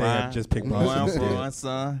mad if they had just picked Brunson. Brun,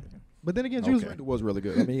 son. But then again, Julius Okay. Randle was really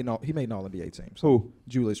good. I mean, he made an All-NBA team. So Who?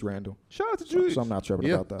 Julius Randle. Shout out to So, Julius. so I'm not tripping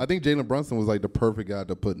Yeah. about that. I think Jalen Brunson was like the perfect guy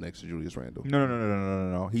to put next to Julius Randle.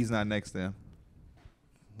 No. He's not next to him.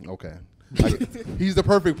 Okay. He's the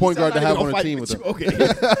perfect point guard to have on a team with him. Okay.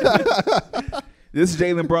 This is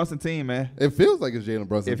Jalen Brunson team, man. It feels like it's Jalen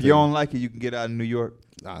Brunson. If you don't like it, you can get out of New York.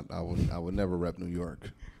 I would never rep New York.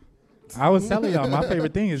 I was telling y'all, my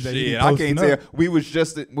favorite thing is that he be Shit, I posting can't up. tell. We was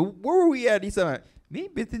just where were we at? He said, "Me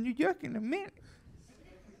been to New York in a minute."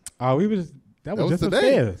 Oh, that was was just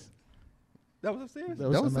today. upstairs. That was upstairs. That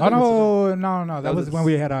was Oh no. That was was when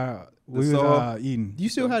we had our we the was eating. You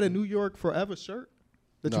still had a New York Forever shirt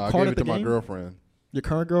that No, you I caught gave at it the to my game? girlfriend. Your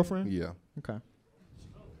current girlfriend? Yeah. Okay.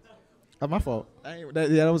 My fault.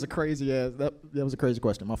 That was a crazy ass. That was a crazy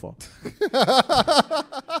question. My fault.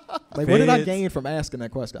 Like, what did I Feds. gain from asking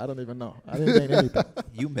that question? I don't even know. I didn't gain anything.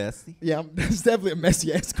 You messy. Yeah, that's definitely a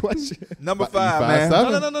messy ass question. Number You 5, man.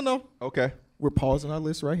 5'7"? No. Okay. We're pausing our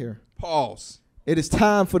list right here. Pause. It is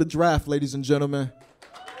time for the draft, ladies and gentlemen.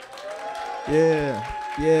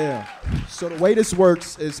 Yeah. So the way this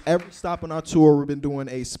works is every stop on our tour, we've been doing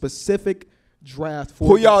a specific draft for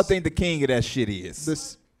Who y'all this- think the king of that shit is?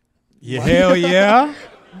 this. Yeah, hell yeah.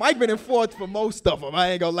 Mike been in fourth for most of them.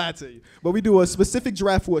 I ain't gonna lie to you. But we do a specific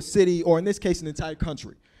draft for a city, or in this case, an entire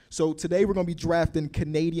country. So today we're gonna be drafting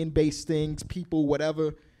Canadian-based things, people,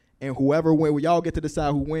 whatever, and whoever win. We all get to decide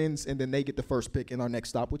who wins, and then they get the first pick in our next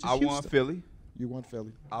stop, which is I Houston. won Philly. You won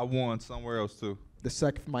Philly. I won somewhere else too. The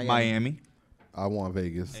second Miami. Miami. I want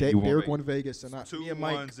Vegas. You won Derek Vegas. won Vegas, and me and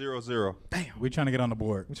Mike. 2-1-0-0. We trying to get on the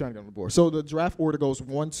board. We're trying to get on the board. So the draft order goes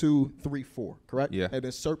 1, 2, 3, 4, correct? Yeah. And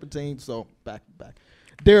then serpentine, so back.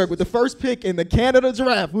 Derek, with the first pick in the Canada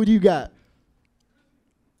draft, who do you got?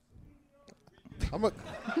 I'm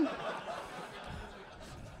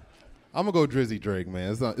gonna go Drizzy Drake,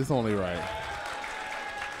 man. It's only right.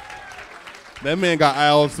 That man got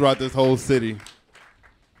owls throughout this whole city.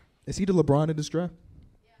 Is he the LeBron in this draft?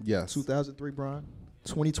 Yes. 2003 Bron,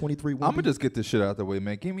 2023 I'm gonna Wemby? just get this shit out the way,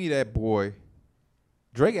 man. Give me that boy.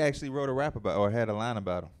 Drake actually wrote a rap about, or had a line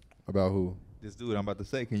about him. About who? This dude I'm about to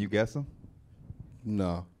say. Can you guess him?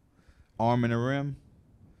 No. Arm in the rim.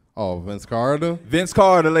 Oh, Vince Carter. Vince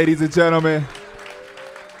Carter, ladies and gentlemen.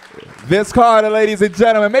 Vince Carter, ladies and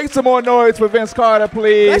gentlemen. Make some more noise for Vince Carter,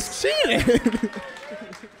 please. That's cheating.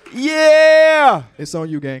 Yeah. It's on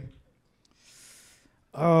you, gang.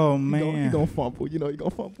 Oh You man. gonna fumble. You know you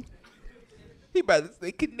gonna fumble. He about to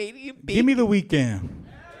say Canadian beat. Give me the weekend.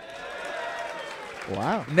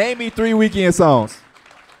 Wow. Name me 3 weekend songs.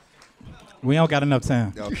 We don't got enough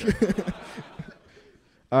time. Okay.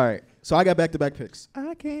 All right. So I got back-to-back picks.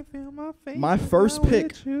 I can't feel my face. My first when I'm pick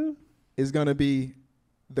with you. is gonna be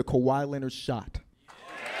the Kawhi Leonard shot.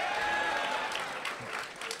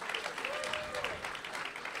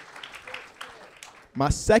 My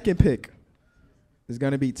second pick is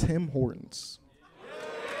gonna be Tim Hortons.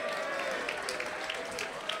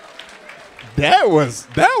 That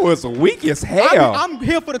was weak as hell. I'm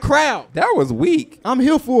here for the crowd. That was weak. I'm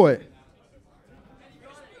here for it.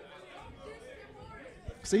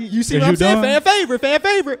 See, you see Is what I'm you saying? done? Fan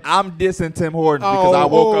favorite. I'm dissing Tim Hortons because I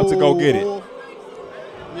woke up to go get it.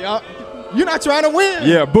 Yeah. You're not trying to win.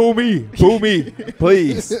 Yeah, boo me,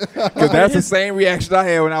 please. Because that's the same reaction I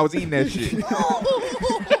had when I was eating that shit.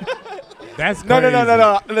 That's No.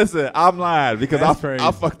 crazy. Listen, I'm lying because That's I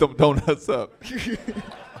crazy. fucked them donuts up.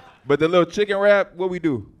 But the little chicken wrap, what we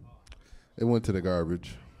do? It went to the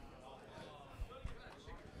garbage.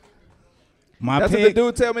 My That's what the pick.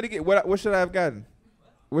 dude tell me to get. What should I have gotten?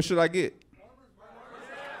 What should I get?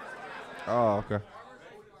 Oh, okay.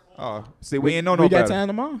 Oh, see, we ain't know no We got better. time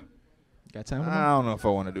tomorrow. Got time I tomorrow. don't know if I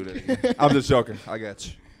want to do that again. I'm just joking. I got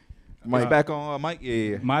you. Mike, back on Mike?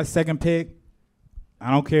 Yeah. My second pick.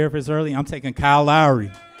 I don't care if it's early. I'm taking Kyle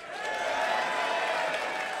Lowry.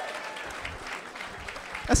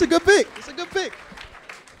 That's a good pick. It's a good pick.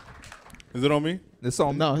 Is it on me? This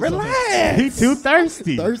song. No, it's Relax. He too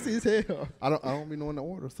thirsty. Thirsty as hell. I don't be knowing the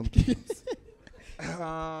order sometimes.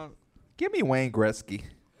 Give me Wayne Gretzky.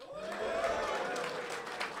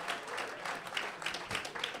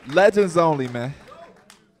 Legends only, man.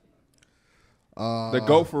 The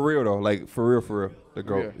GOAT for real though, like for real. The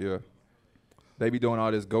GOAT, yeah. They be doing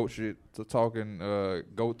all this GOAT shit, talking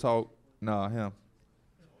GOAT talk. Nah, him.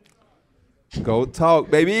 GOAT talk,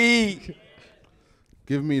 baby.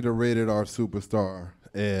 Give me the rated R superstar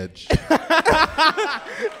Edge.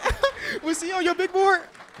 Was he on your big board?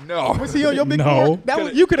 No. Was he on your big No. board? That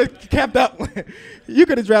was, you could have capped up. You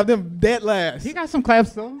could have drafted him dead last. He got some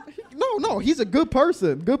claps though. No, he's a good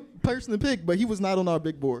person to pick, but he was not on our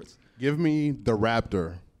big boards. Give me the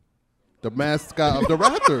Raptor, the mascot of the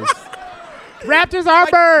Raptors. Raptors are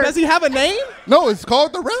birds. Does he have a name? No, it's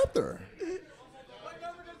called the Raptor.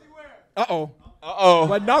 Uh-oh.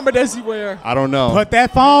 What number does he wear? I don't know. Put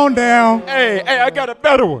that phone down. Hey, I got a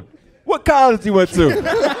better one. What college he went to?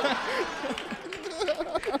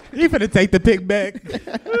 He finna take the pick back.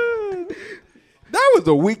 That was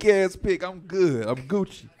a weak ass pick. I'm good. I'm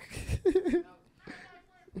Gucci.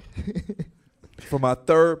 For my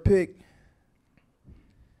third pick,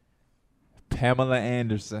 Pamela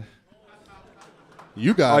Anderson.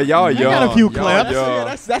 You got. Oh, y'all I young. got a few Y'all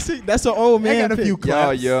claps. young. That's an old man. I got a pick. few Y'all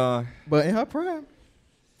claps. young. But in her prime.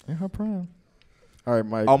 All right,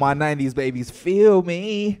 Mike. All my 90s babies feel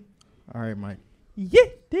me. All right, Mike. Yeah.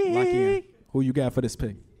 Lock in. Who you got for this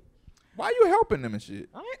pick? Why you helping them and shit?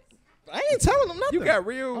 I ain't telling them nothing. You got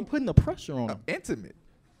real I'm putting the pressure on them. intimate.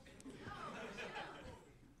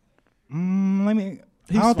 Let me.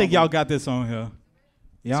 He's I don't think fine. y'all got this on here.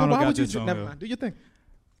 Y'all So don't why got would you this do? on Never here. mind. Do your thing.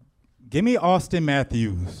 Give me Austin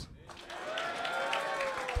Matthews.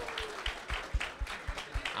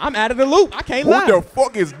 I'm out of the loop. I can't Who lie. the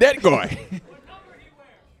fuck is that guy?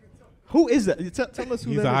 Who is that? Tell us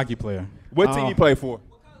who He's that a is. hockey player. What team he play for?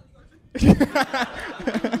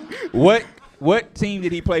 What team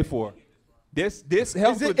did he play for? This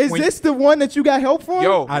helps. Is this the one that you got help for?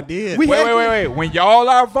 Yo, I did. We had wait. When y'all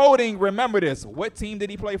are voting, remember this. What team did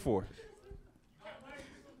he play for?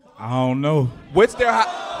 I don't know. What's their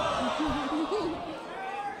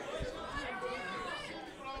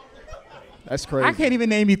That's crazy. I can't even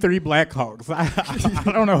name you 3 Blackhawks.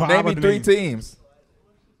 I don't know how I name me would 3 teams.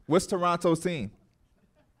 What's Toronto's team?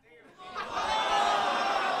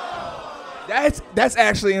 That's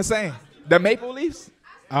actually insane. The Maple Leafs?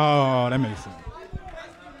 Oh, that makes sense.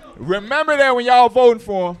 Remember that when y'all voting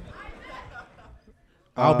for him.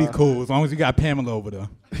 I'll be cool as long as you got Pamela over there.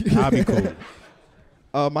 I'll be cool.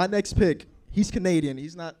 My next pick, he's Canadian.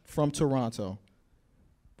 He's not from Toronto.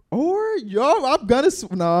 Or, I'm going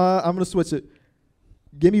to switch it.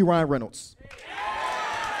 Give me Ryan Reynolds.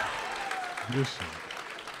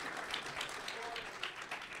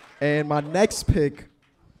 And my next pick,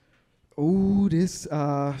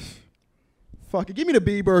 fuck it. Give me the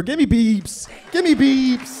Bieber. Give me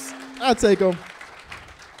Biebs. I'll take him.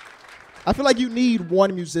 I feel like you need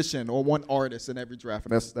one musician or one artist in every draft,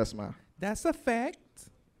 and that's mine. That's a fact.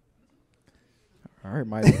 All right,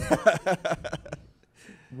 Mike.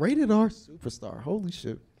 Rated R superstar. Holy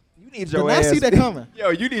shit. You need Did your not ass. see that coming.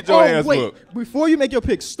 Yo, you need your ass wait. whooped. Before you make your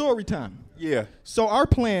pick, story time. Yeah. So our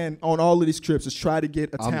plan on all of these trips is try to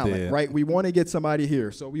get a I'm talent, dead. right? We want to get somebody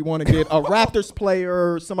here. So we want to get a Raptors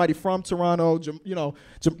player, somebody from Toronto.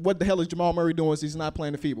 What the hell is Jamal Murray doing? He's not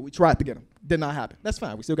playing the FIBA. We tried to get him. Did not happen. That's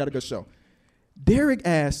fine. We still got a good show. Derek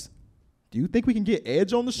asked, do you think we can get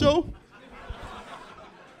Edge on the show?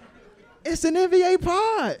 It's an NBA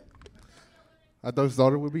pod. I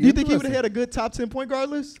thought it would be. Do you think he would have interesting. had a good top 10 point guard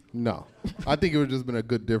list? No, I think it would have just been a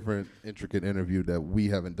good, different, intricate interview that we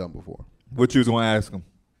haven't done before. What you was gonna ask him?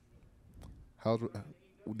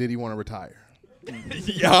 Did he want to retire?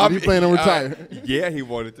 Yeah, Did he plan on retire? Yeah, he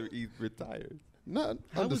wanted to. He retired. No, That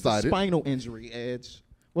was a undecided. spinal injury, Edge.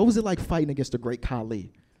 What was it like fighting against the great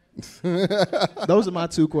Khali? Those are my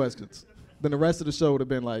 2 questions. Then the rest of the show would have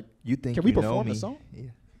been like, You think can we you know perform me? the song? Yeah.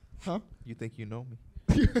 Huh? You think you know me?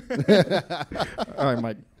 All right,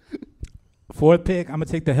 Mike. 4th pick, I'm going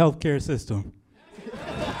to take the healthcare system.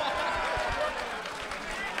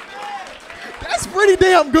 That's pretty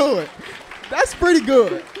damn good. That's pretty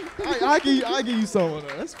good. I give you some of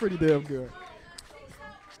that. That's pretty damn good.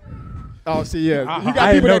 Oh, see, yeah. You I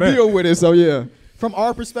got people didn't know that that. deal with it, so yeah. From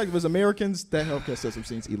our perspective as Americans, that healthcare system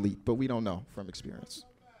seems elite, but we don't know from experience.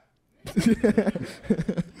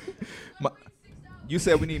 You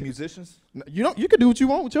said we need musicians? You can do what you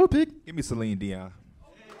want with your pick. Give me Celine Dion.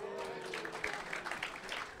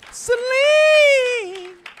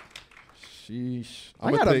 Celine. Sheesh. I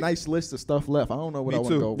I'ma got a take- nice list of stuff left. I don't know what Me I want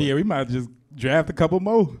to too. go with. Yeah, we might just draft a couple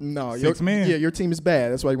more. No, 6 men. Yeah, your team is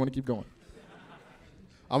bad. That's why you want to keep going.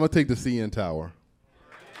 I'm gonna take the CN Tower.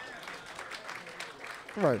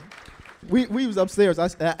 All right. We was upstairs. I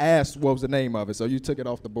asked what was the name of it, so you took it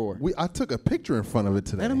off the board. I took a picture in front of it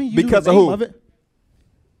today. That don't mean you Because knew of the name who? of it.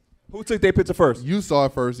 Who took their picture first? You saw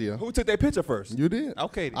it first, yeah. Who took their picture first? You did.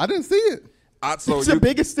 Okay. Then. I didn't see it. So It's the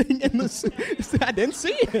biggest thing in the. I didn't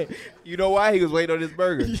see it. you know why? He was waiting on his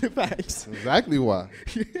burger. Facts. Exactly why.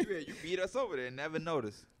 You beat us over there and never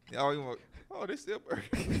noticed. Oh, this still burger.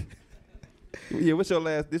 Yeah, what's your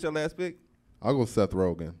last? This your last pick? I'll go Seth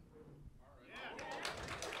Rogen.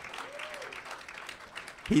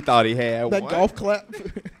 He thought he had That one. golf clap.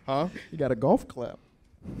 Huh? You got a golf clap.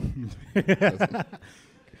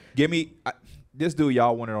 Give me this dude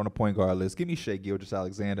y'all wanted on the point guard list. Give me Shai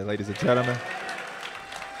Gilgeous-Alexander, ladies and gentlemen.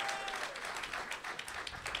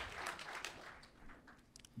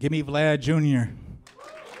 Give me Vlad Jr.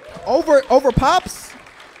 Over Pops.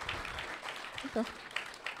 Okay.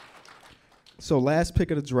 So last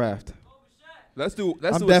pick of the draft. I'm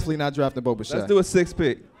Definitely not drafting Boba Let's do a 6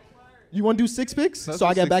 pick. You want to do 6 picks? Let's So do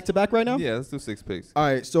I got 6. back to back right now. Yeah, let's do 6 picks. All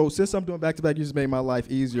right. So since I'm doing back to back, you just made my life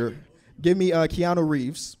easier. Give me Keanu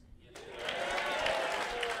Reeves.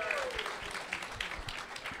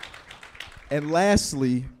 And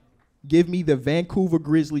lastly, give me the Vancouver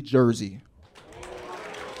Grizzly jersey.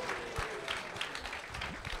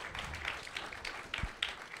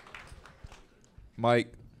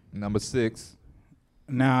 Mike, number 6.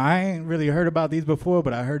 Now, I ain't really heard about these before,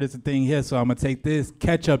 but I heard it's a thing here, so I'm going to take this.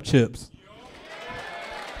 Ketchup chips.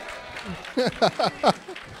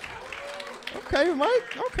 Okay,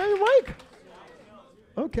 Mike.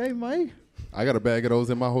 Okay, Mike. I got a bag of those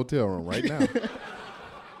in my hotel room right now.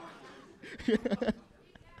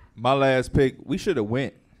 My last pick, we should have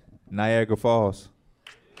went Niagara Falls.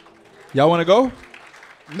 Y'all want to go?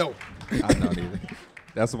 No. I don't either.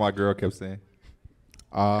 That's what my girl kept saying.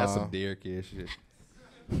 That's some Derek ass shit.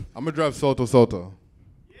 I'm gonna drive Soto.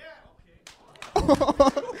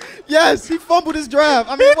 Yes, he fumbled his draft.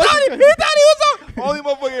 I mean, He thought he was on. Only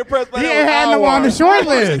motherfucker impressed by He that ain't was had no Alwar. on the short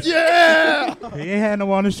list. yeah. He ain't had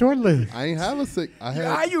no on the short list. I ain't have a sick. I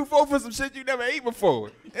How had. you vote for some shit you never ate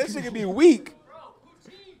before? That shit could be weak.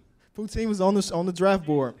 Poutine was on the draft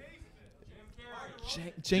board.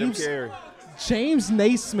 Jim Carrey. James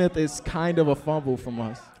Naismith is kind of a fumble from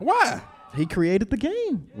us. Why? He created the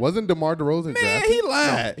game. Wasn't DeMar DeRozan Man, drafted? he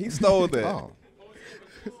lied. He stole that. Oh.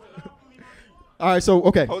 All right, so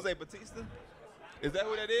okay, Jose Batista? Is that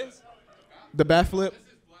who that is? the bat flip.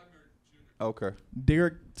 Okay.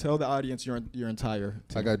 Derek, tell the audience your entire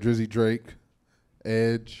team. I got Drizzy Drake,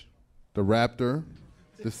 Edge, the Raptor,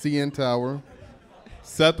 the CN Tower,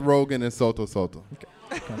 Seth Rogen, and Soto.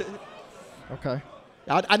 Okay.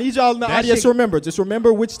 I need y'all in the That audience shit- to remember. Just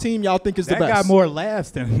remember which team y'all think is That the best. got more laughs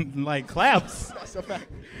than like claps.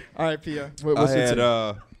 All right, Pia. I What's your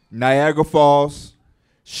had team? Niagara Falls,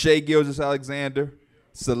 Shai Gilgeous-Alexander,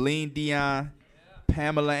 Celine Dion,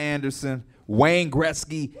 Pamela Anderson, Wayne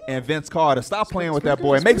Gretzky, and Vince Carter. Stop playing with that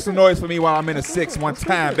boy. Make some noise for me while I'm in a 6 one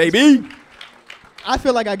time, baby. I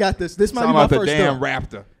feel like I got this. This might Talking be my about the first damn dub.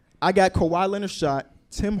 Raptor. I got Kawhi Leonard shot,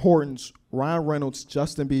 Tim Hortons, Ryan Reynolds,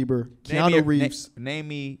 Justin Bieber, Keanu Reeves, Name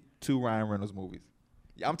me 2 Ryan Reynolds movies.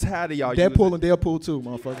 I'm tired of y'all Deadpool using and Deadpool 2,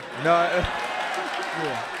 motherfucker. No.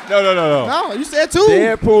 No, you said 2.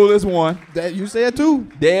 Deadpool is 1. You said 2.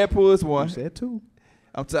 Deadpool is 1. You said 2.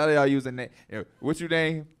 I'm tired of y'all using that. What's your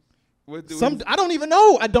name? I don't even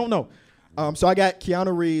know. I don't know. So I got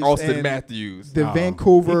Keanu Reeves Austin and Matthews. the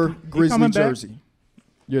Vancouver Grizzly coming back? jersey.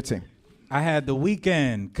 Your team. I had The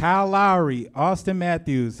Weeknd, Kyle Lowry, Austin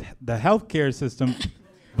Matthews, the healthcare system,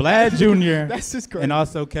 Vlad Jr., That's just crazy. and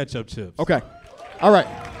also ketchup chips. Okay. All right.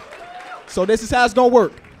 So this is how it's going to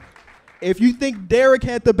work. If you think Derek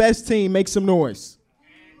had the best team, make some noise.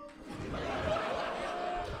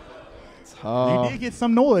 You did get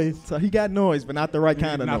some noise. So he got noise, but not the right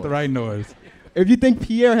kind of Not noise. the right noise. If you think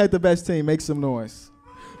Pierre had the best team, make some noise.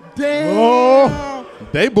 Damn. Oh,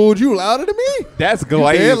 they booed you louder than me. That's dead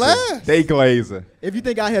Glazer. last. They Glazer. If you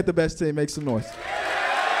think I had the best team, make some noise.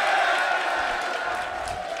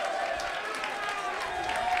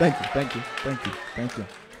 Thank you.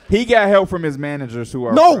 He got help from his managers who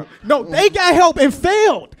are No, they got help and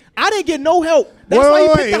failed. I didn't get no help. That's why he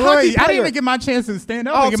picked the hockey I didn't player. even get my chance to stand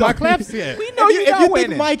up Oh, and get my sorry. claps yet. We know If you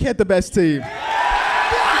think Mike had the best team,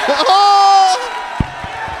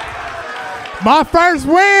 My first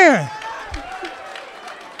win.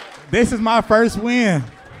 This is my first win.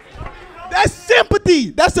 that's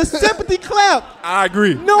sympathy. That's a sympathy clap. I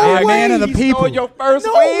agree. No I'm a way. man of the He people. stole your first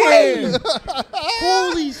No win. way.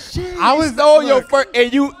 Holy shit. I was Stole your first,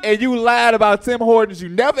 and you lied about Tim Hortons. You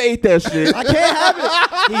never ate that shit. I can't have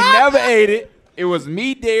it. He never ate it. It was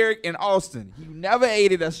me, Derek, and Austin. You never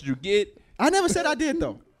ate it. That's what you get. I never said I did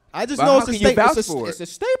though. I just But know how it's a can you staple. vouch for It's it? a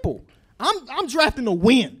staple. I'm drafting a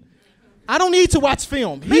win. I don't need to watch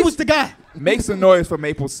film. He was the guy. Make some noise for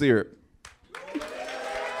maple syrup.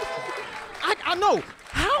 I know.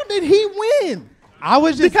 How did he win? I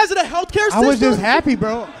was just Because of the healthcare system? I was just happy,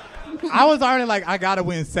 bro. I was already like, I gotta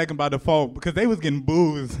win second by default because they was getting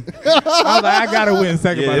booze. I was like, I gotta win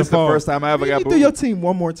second by Yeah, it's the default. first time I ever Let got me do booed. your team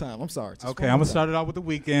one more time. I'm sorry. Just Okay, one I'm more gonna start it off with the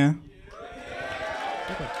Weeknd.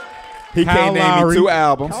 He Kyle can't name Lowry. me 2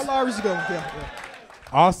 albums. time. Kyle Lowry's going. Yeah.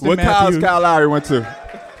 Austin What college Matthews, Kyle Lowry went to?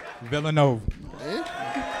 Villanova.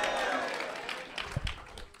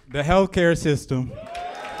 The healthcare system.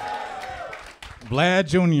 Vlad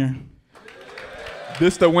Jr.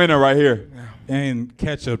 This the winner right here. and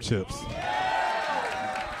ketchup chips.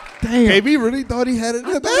 Damn. KB really thought he had it in the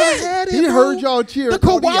I thought I bag. had it, He bro. heard y'all cheer. The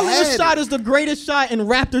thought he Kawhi had Leonard it. shot is the greatest shot in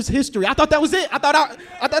Raptors history. I thought that was it. I thought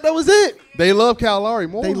that was it. They love Kyle Lowry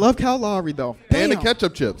more. They love Kyle Lowry though. and the Damn.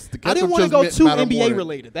 ketchup chips. The I didn't ketchup want to chips go meant- too matter more NBA than-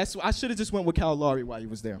 related. I should have just went with Kyle Lowry while he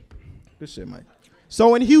was there. Good shit, Mike.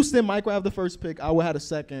 So in Houston, Mike will have the first pick. I will have the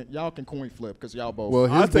second. Y'all can coin flip because y'all both. Well,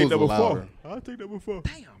 I'll his take bulls number were 4. louder. I'll take number 4.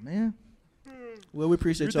 Damn, man. Well, we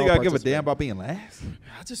appreciate You y'all. think I give a participating. damn about being last?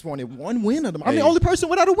 I just wanted one win of them. I'm Hey. the only person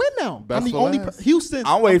without a win now. Best I'm the for only last. Houston.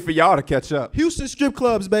 I'm waiting for y'all to catch up. Houston strip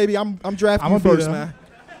clubs, baby. I'm drafting I'ma you be first, there. man.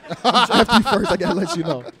 I'm drafting you first. I gotta let you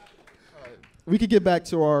know. We could get back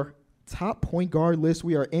to our top point guard list.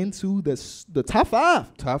 We are into the top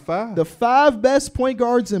 5. Top 5. The 5 best point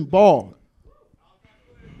guards in ball.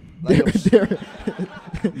 There-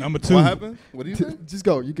 Number 2. What happened? What do you say? Just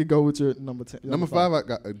go. You could go with your number 10. Number 5, I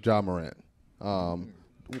got Ja Morant.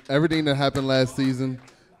 Everything that happened last season,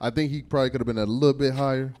 I think he probably could have been a little bit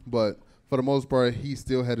higher, but for the most part, he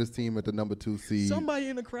still had his team at the number 2 seed. Somebody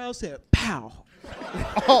in the crowd said, "Pow."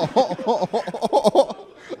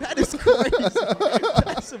 That is crazy.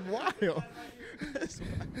 That's wild.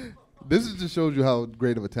 This is just shows you how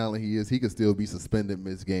great of a talent he is. He could still be suspended,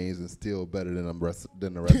 miss games, and still better than the rest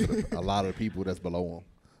of a lot of the people that's below him.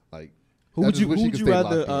 Like, Who I would just you wish he could stay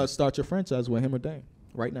locked rather in. start your franchise with, him or Dame,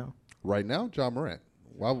 right now? Right now, Ja Morant.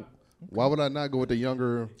 Why would I not go with the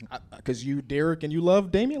younger? Because you, Derek, and you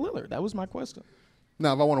love Damian Lillard. That was my question.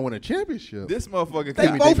 Now, if I want to win a championship, This motherfucker They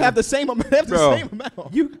can't both have the same amount. They have the Bro, same amount.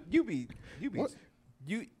 What?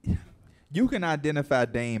 You can identify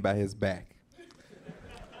Dame by his back.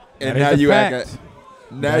 That And is now a you fact. act.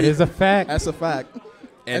 Now That you, is a fact. That's a fact. and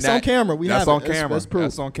That's that- on camera. We that's have on it. That's- camera. that's proof.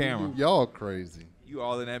 That's on camera. y'all crazy. You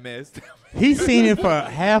all in that mess. He seen it for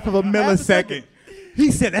half of a millisecond.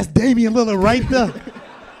 He said, "That's Damian Lillard right there."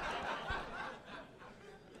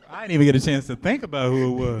 I didn't even get a chance to think about who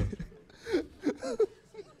it was.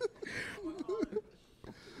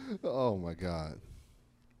 Oh my God.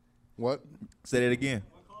 What? Say that again.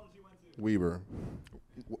 Weber.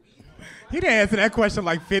 He didn't answer that question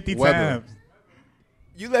like 50 Weber. times.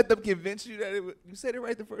 You let them convince you that you said it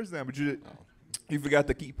right the first time, but you forgot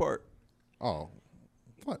the key part. Oh.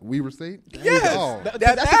 What? Weber State? Yes. Oh. That's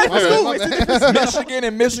That- a different my bad, school. my It's a bad. different- Michigan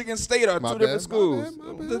and Michigan State are My two bad, different my schools. bad,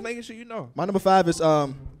 my bad. Just making sure you know. My number 5 is a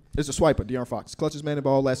swiper, De'Aaron Fox. Clutches man in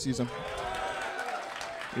ball last season.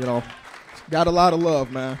 You know, got a lot of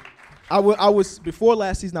love, man. I was before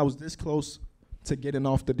last season. I was this close to getting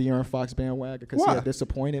off the De'Aaron Fox bandwagon because he Why? had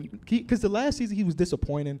disappointed. Because the last season he was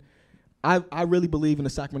disappointing. I really believe in the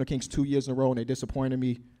Sacramento Kings 2 years in a row and they disappointed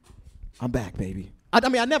me. I'm back, baby. I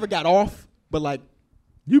mean, I never got off, but like,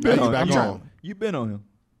 You've been been on on him. him. You've been on him.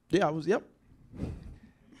 yeah, I was. Yep.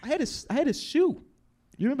 I had his shoe.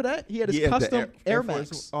 You remember that? He had his Yeah, the custom Air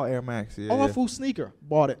Force- Max. Oh, Air Max. Yeah. Awful sneaker.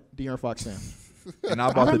 Bought it. De'Aaron Fox fan. And I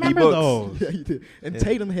I bought the D remember books. those. Yeah, he did. And Yeah.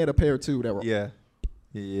 Tatum had a pair too that were. Yeah.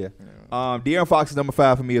 De'Aaron Fox is number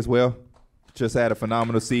 5 for me as well. Just had a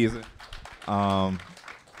phenomenal season.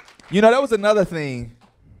 That was another thing.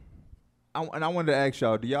 And I wanted to ask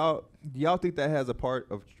y'all, do y'all think that has a part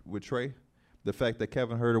of with Trey? The fact that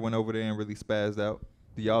Kevin Huerter went over there and really spazzed out?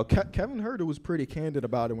 Do y'all Kevin Huerter was pretty candid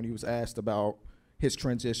about it when he was asked about his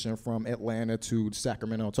transition from Atlanta to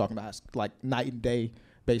Sacramento, talking about like night and day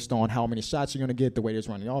based on how many shots you're going to get, the way they're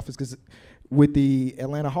running the offense. Because with the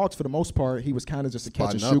Atlanta Hawks, for the most part, he was kind of just a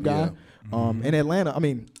catch and Spotting shoot up,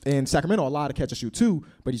 guy. In Sacramento, a lot of catch and shoot too,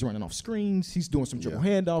 but he's running off screens. He's doing some dribble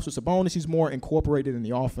handoffs with Sabonis. He's more incorporated in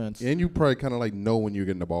the offense. And you probably kind of like know when you're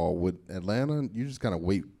getting the ball. With Atlanta, you just kind of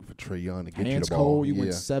wait for Trey Young to get you Hands the ball. cold. You yeah.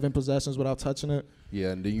 went 7 possessions without touching it. Yeah,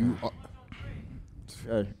 and then you.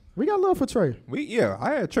 Hey, we got love for Trey. I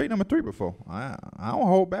had Trey number 3 before. I don't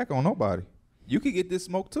hold back on nobody. You could get this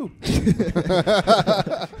smoke too.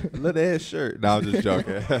 Little ass shirt. No, I'm just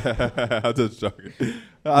joking. I'm just joking.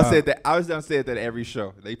 I said that. I was gonna say that every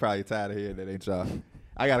show. They probably tired of hearing that, ain't y'all?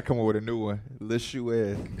 I gotta come up with a new one. Little shoe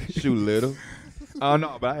ass. Shoe little. Oh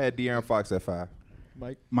no, but I had De'Aaron Fox at 5.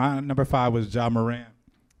 Mike, My number 5 was Ja Morant.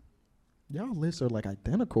 y'all lists are like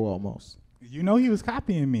identical almost. You know he was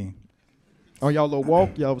copying me. On y'all little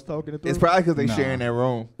walk, y'all was talking it through. It's probably because they Nah. sharing that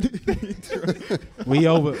room. We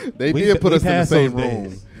over. They we, did put we us in the passed same those room.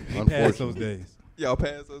 days. We passed those days. Y'all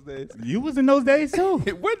pass those days. You was in those days too.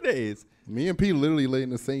 What days? Me and P literally lay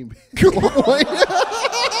in the same bed.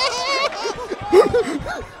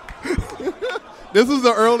 This was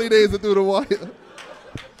the early days of Through the Wire.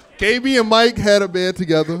 KB and Mike had a bed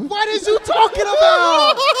together. What is you talking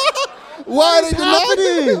about? Why is they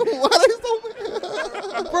happening? Why they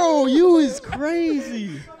so mad? Bro, you is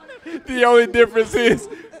crazy. The only difference is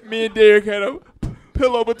me and Derek had a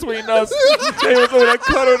pillow between us. They was over there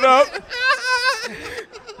cuddled up.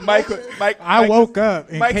 Mike, I woke up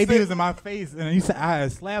and Mike KB said- was in my face, and he said I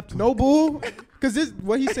had slapped him. No bull. Because this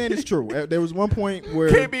what he's saying is true. There was one point where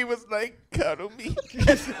KB was like, cuddle me.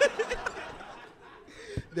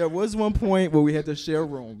 there was one point where we had to share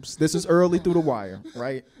rooms. This is early Through the Wire,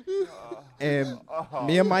 right? And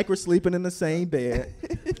me and Mike were sleeping in the same bed,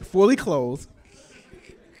 fully clothed.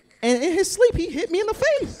 And in his sleep, he hit me in the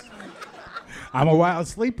face. I'm a wild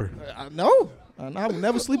sleeper. I know. And I will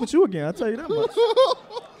never sleep with you again. I'll tell you that much.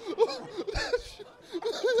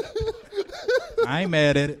 I ain't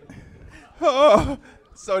mad at it. Oh,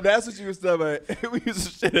 so that's what you was talking about. We used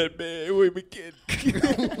to share that bed when we were kids.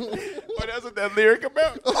 Oh, that's what that lyric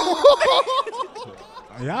about?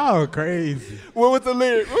 Y'all crazy. What was the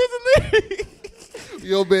lyric? What was the lyric?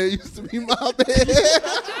 Your bed used to be my bed.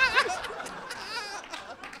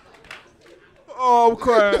 Oh, I'm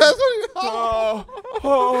crying. That's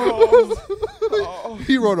what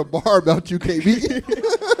he wrote a bar about you, KB.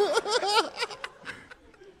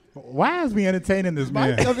 Why is we entertaining this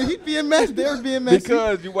man? I mean, he'd being messy. They were being messy.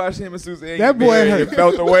 Because you watched him and Suzanne. That get boy married hurt. and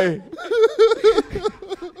felt away.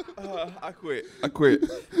 I quit.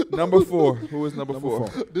 Number 4. Who was number 4?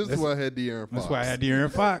 This is why I had De'Aaron Fox. That's why I had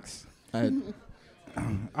De'Aaron Fox.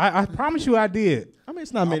 I I promise you I did. mean,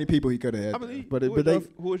 it's not many people he could have had. I believe. but who they.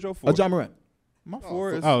 was your 4? John Morant. My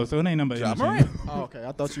 4 is Oh, so it ain't number Ja 8. Morant. Oh, okay.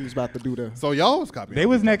 I thought you was about to do the. So y'all was copying. They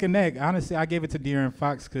was neck and neck. Honestly, I gave it to De'Aaron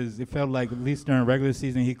Fox because it felt like at least during regular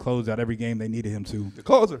season he closed out every game they needed him to. The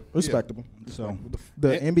closer. Respectable. So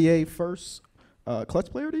The NBA first clutch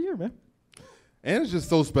player of the year, man. And it's just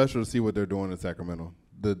so special to see what they're doing in Sacramento.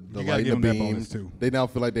 The You gotta light give and the them that beam. bonus, too. They now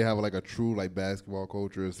feel like they have like a true like basketball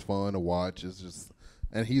culture. It's fun to watch. It's just,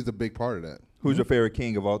 and he's a big part of that. Who's your favorite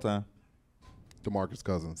king of all time? DeMarcus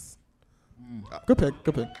Cousins. Good pick.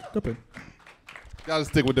 Gotta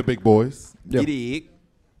stick with the big boys. Yep. You dig?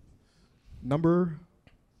 Number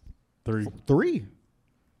 3. 3.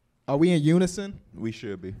 Are we in unison? We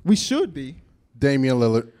should be. We should be. Damian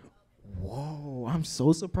Lillard. Whoa, I'm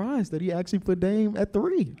so surprised that he actually put Dame at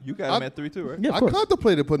 3. You got him at 3 too, right? Yeah, of I course.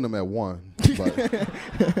 contemplated putting him at 1, but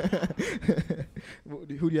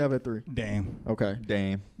Who do you have at 3? Damn. Okay.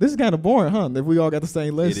 Dame. This is kind of boring, huh? If we all got the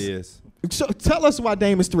same list. It is. So, tell us why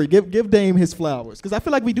Dame is 3. Give Dame his flowers. Because I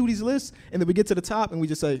feel like we do these lists, and then we get to the top, and we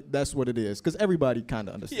just say, that's what it is. Because everybody kind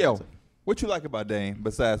of understands Yo, it. what you like about Dame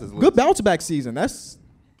besides his Good list? bounce back season. That's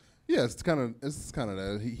yeah, it's kind of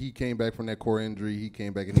that. He came back from that core injury. He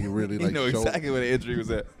came back and he really You like know showed, exactly where the injury was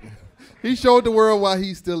at. he showed the world why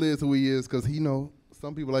he still is who he is. Because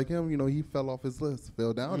some people like him, he fell off his list,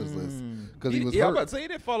 fell down his list because he was I'm hurt. about to say he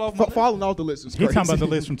didn't fall off. my list. falling off the list is He crazy. talking about the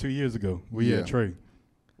list from 2 years ago. We Yeah. had Trey.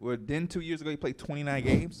 Well, then 2 years ago he played 29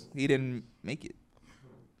 games. He didn't make it.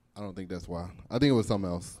 I don't think that's why. I think it was something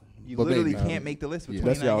else. You But literally maybe. can't make the list for Yeah.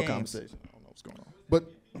 29 That's y'all games. conversation. I don't know what's going on. But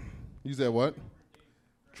you said what?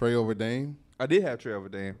 Trey over Dame? I did have Trey over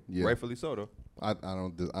Dame. Yeah. Rightfully so, though. I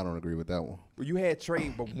don't agree with that one. Well, you had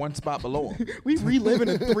Trey, but one spot below him. We reliving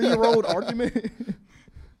a 3-year-old argument.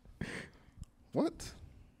 What?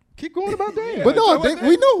 Keep going about Dame. But no, Trey was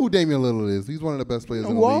we know who Damian Lillard is. He's one of the best players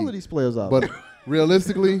in who the all league. of these players are. But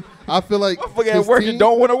realistically, I feel like Motherfucker at work and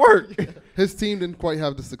don't want to work. his team didn't quite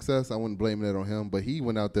have the success. I wouldn't blame it on him, but he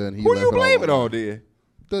went out there and he Who do left you blame all it on, then?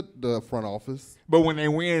 The front office. But when they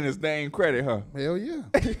win, it's Dame credit, huh? Hell yeah.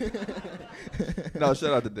 No,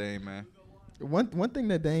 shout out to Dame, man. one thing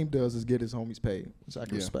that Dame does is get his homies paid, which I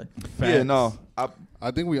can Yeah. respect. Yeah, no.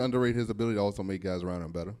 I think we underrate his ability to also make guys around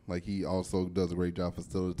him better. Like he also does a great job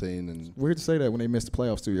facilitating and Weird to say that when they missed the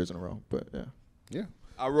playoffs 2 years in a row, but yeah. yeah.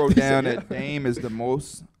 I wrote down that Dame is the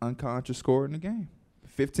most unconscious scorer in the game.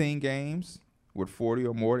 15 games with 40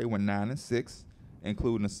 or more. They went 9-6,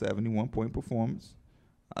 including a 71-point performance.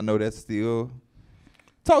 I know that's still.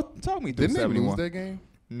 Talk me through Didn't they 71. lose that game?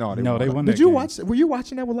 No, No, they won Did that you game. watch? Were you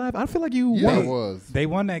watching that one live? I feel like you Yeah, won. it was. They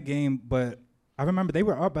won that game, but I remember they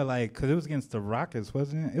were up by because it was against the Rockets,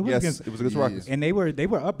 wasn't it? It was Yes, it was against Rockets. And they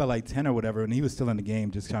were up by 10 or whatever, and he was still in the game,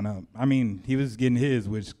 just kind of. I mean, he was getting his,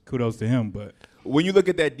 which kudos to him. But When you look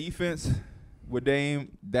at that defense with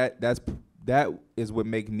Dame, that is what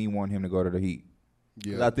makes me want him to go to the Heat.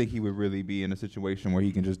 'Cause Yeah. I think he would really be in a situation where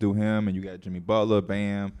he can just do him, and you got Jimmy Butler,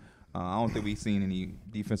 Bam. I don't think we've seen any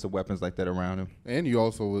defensive weapons like that around him. And you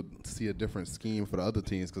also would see a different scheme for the other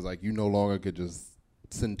teams because, you no longer could just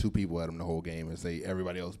send 2 people at them the whole game and say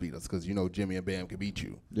everybody else beat us because Jimmy and Bam can beat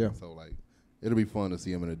you. Yeah. So, it'll be fun to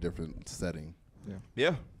see him in a different setting.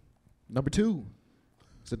 Yeah. Number 2,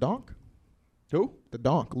 it's the donk. Who? The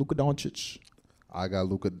donk, Luka Doncic. I got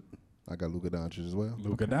Luka Doncic as well.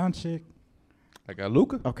 Luka Doncic. I got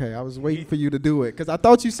Luka. Okay, I was waiting for you to do it because I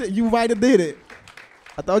thought you said you might have did it.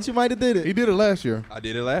 I thought you might have did it. He did it last year. I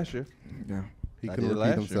did it last year. Yeah. He I couldn't did it repeat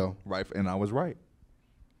last himself. year. Right, and I was right.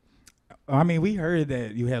 I mean, we heard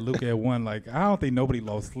that you had Luka at 1. I don't think nobody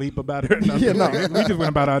lost sleep about it or nothing. Yeah, no. We just went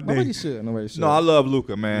about our day. Nobody should. No, I love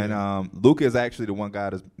Luka, man. Luka is actually the one guy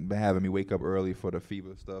that's been having me wake up early for the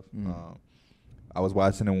FIBA stuff. I was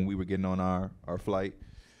watching him when we were getting on our flight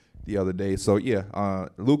the other day. So, yeah,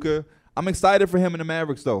 Luka, I'm excited for him in the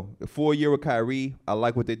Mavericks, though. The 4-year with Kyrie, I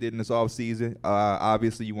like what they did in this offseason.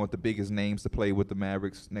 Obviously, you want the biggest names to play with the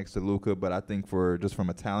Mavericks next to Luka, but I think just from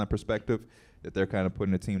a talent perspective, that they're kind of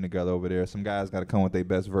putting a team together over there. Some guys got to come with their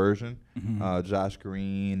best version. Josh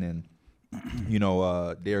Green and,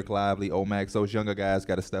 Derek Lively, Omax, those younger guys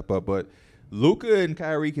got to step up. But Luka and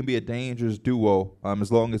Kyrie can be a dangerous duo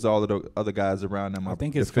as long as all of the other guys around them are I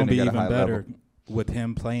think it's going to be defending even at a high better level. with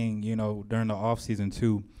him playing, during the offseason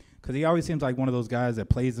too. Because he always seems like one of those guys that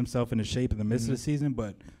plays himself into shape in the midst of the season,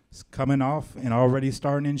 but coming off and already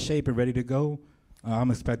starting in shape and ready to go,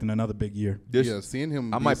 I'm expecting another big year. Seeing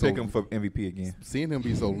him. I might pick him for MVP again. Seeing him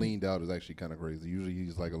be so leaned out is actually kind of crazy. Usually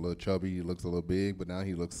he's a little chubby, he looks a little big, but now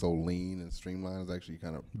he looks so lean and streamlined. It's actually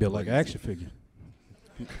kind of Built like an action figure.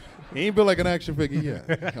 He ain't built like an action figure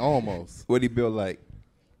yet. Almost. What he built like?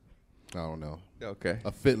 I don't know. Okay.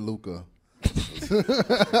 A fit Luka.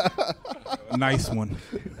 Nice one.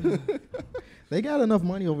 They got enough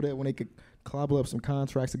money over there when they could clobber up some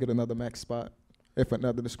contracts to get another max spot if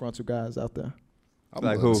another disgruntled guy's out there.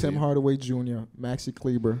 Like who? Tim Hardaway Jr., Maxi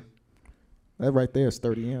Kleber. That right there is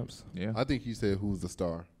 30 M's. Yeah. I think he said who's the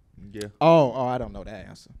star. Yeah. Oh, I don't know that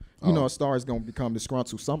answer. You Oh. know a star is going to become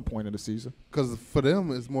disgruntled some point of the season. Because for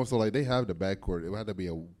them, it's more so they have the backcourt. It would have to be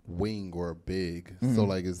a wing or a big. So,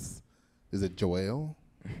 is it Joel?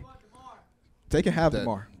 They can have That-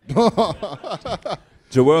 DeMar.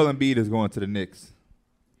 Joel Embiid is going to the Knicks.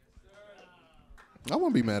 I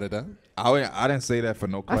wouldn't be mad at that. I didn't say that for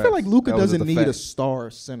no I class. feel like Luka That was doesn't just need a fact.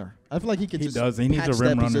 star center. I feel like he can He just does. He needs a patch rim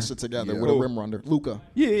that runner. position together Yeah. with a Who? rim runner. Luka.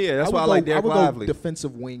 Yeah, that's why I would like go, Derek I would Lively. go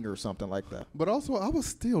defensive wing or something like that. But also, I would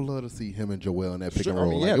still love to see him and Joel in that pick Sure, and I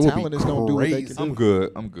roll. mean, Like, yeah, it would talent be is gonna do what they crazy. can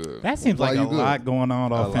do. I'm good. That seems Why like you a good? lot going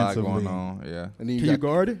on A lot offensively. going on. Yeah. And then Can you got-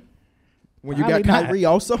 guard it? When you got Probably not. Kyrie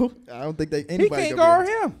also? I don't think they anybody He can't can guard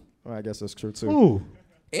be able him. to- Well, I guess that's true too. Ooh.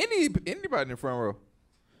 Anybody in the front row.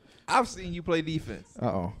 I've seen you play defense.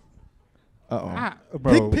 Uh-oh. Uh-oh.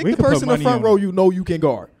 Bro, Pick we the could put person in the money front on row it. you know you can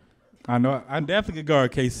guard. I know. I definitely could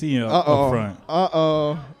guard KC up Uh-oh. front.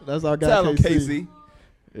 Uh-oh. That's our guy, Tell him, KC. KC.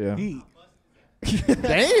 Yeah. He,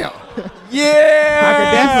 Damn. Yeah. I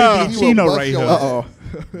could definitely beat He will Chino bust right your here. ass. Uh-oh.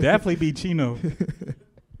 Definitely beat Chino.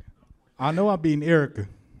 I know I'm beating Erica.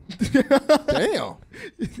 Damn.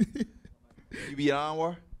 You beat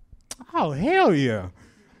Anwar? Oh, hell yeah.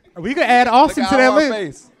 We could add Austin Look to at that Anwar's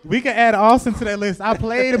list. face. We could add Austin to that list. I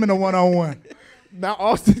played him in a one-on-one. Now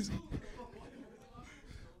Austin's...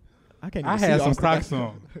 I can't even I see had some Austin Crocs back-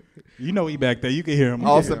 on. You know he back there. You can hear him.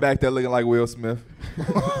 Austin back there looking like Will Smith.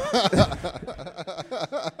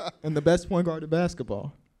 And the best point guard in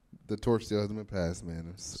basketball. The torch still hasn't been passed, man.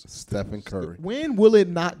 It's Stephen Curry. When will it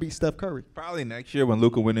not be Steph Curry? Probably next year when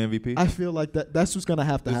Luka win MVP. I feel like that's what's going to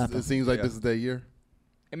have to happen. It seems like Yeah. this is that year.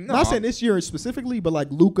 No, Not saying this year specifically, but like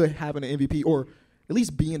Luka having an MVP or at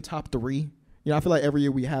least being top 3. You know, I feel like every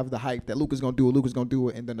year we have the hype that Luka's going to do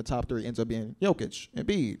it, and then the top 3 ends up being Jokic,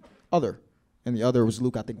 Embiid, other. And the other was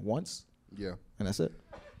Luka, I think, once, Yeah. and that's it.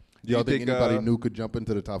 Do y'all you think think, anybody new could jump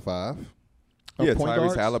into the top 5? Of yeah, point Tyrese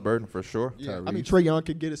guards? Halliburton for sure. Yeah, I Tyrese. mean, Trae Young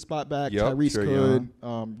could get his spot back. Yup, Tyrese Trae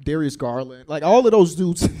could. Darius Garland. Like, all of those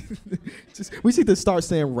dudes. We need to start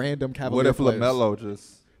saying random Cavalier What if players. LaMelo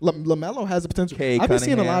just... LaMelo has the potential. Cade I've been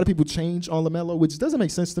seeing a Cunningham. lot of people change on LaMelo, which doesn't make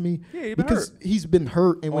sense to me. Yeah, he been because hurt. he's been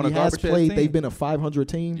hurt, and On when a he has garbage ass played, team. they've been a 500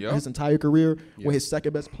 team Yup. his entire career. Yeah. With his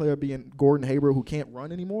second best player being Gordon Hayward, who can't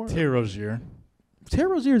run anymore. Terry Rozier. Terry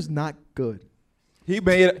Rozier is not good. He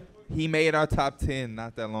made He made our top 10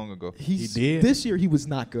 not that long ago. He did. This year he was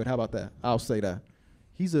not good. How about that? I'll say that.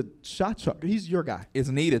 He's a shot chucker. He's your guy. It's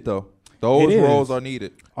needed though. Those It roles is. are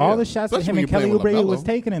needed. All Yeah. the shots that Especially him when and you're Kelly playing with Oubre was LaMelo.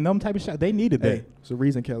 taking and them type of shots, they needed that. Hey, it's the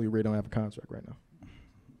reason Kelly Oubre don't have a contract right now.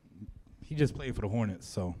 He just played for the Hornets,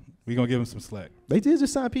 so we're going to give him some slack. They did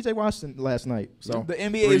just sign P.J. Washington last night. So The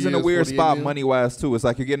NBA is in a 3 weird years, spot 48 money wise too. It's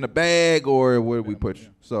like you're getting a bag or where do we put you?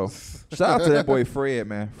 So shout out to that boy Fred,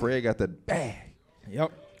 man. Fred got the bag.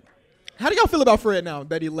 Yep. How do y'all feel about Fred now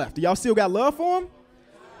that he left? Do y'all still got love for him?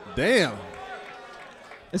 Damn.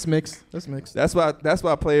 It's mixed. It's mixed. That's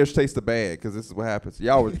why players chase the bag, because this is what happens.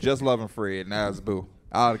 Y'all was just loving Fred, now it's boo.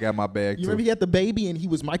 I got my bag You too. remember he had the baby and he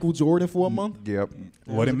was Michael Jordan for a month? Yep.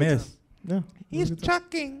 What a miss. Yeah. He's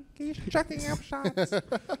chucking up shots.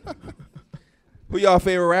 Who y'all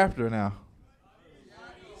favorite Raptor now?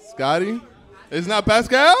 Scotty? It's not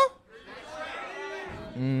Pascal?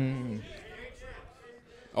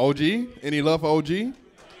 OG? Any love for OG?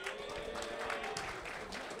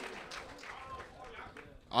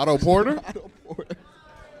 Otto Porter?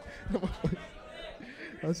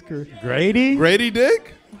 That's good. Grady? Grady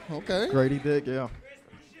Dick? Okay. Grady Dick, yeah.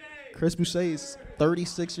 Chris Boucher's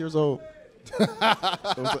 36 years old.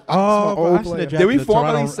 Oh, old I should player. have Did we drafted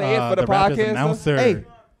formally Toronto, say it for the Raptors podcast, though? announcer. Hey,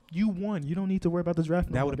 you won. You don't need to worry about the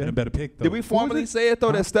draft. That would have been a better pick, though. Did we formally say it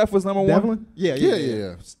though that Steph was number one? Devlin? Yeah.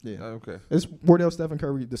 Yeah. Okay. It's Wardell Stephen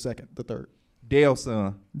Curry the second, the third. Dale's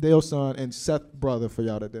son. Dale's son and Seth brother for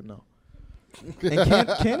y'all that didn't know. And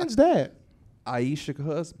Cannon's dad. Aisha's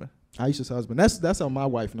husband. Aisha's husband. That's how my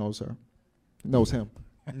wife knows her. Knows him.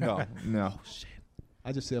 No. No.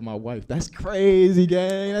 I just said my wife. That's crazy,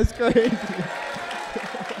 gang. That's crazy.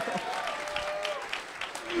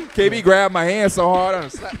 KB grabbed my hand so hard I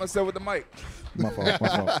slapped myself with the mic. my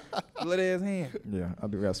fault. Little ass hand. Yeah, I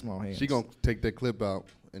do got small hands. She gonna take that clip out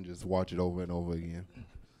and just watch it over and over again.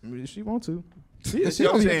 I mean, she want to. It's She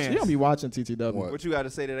your don't, be, chance. she don't be watching TTW. What? What you got to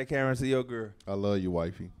say to that Karen, to your girl? I love you,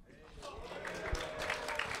 wifey.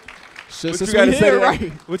 Shit, What since you got to we say here, to that?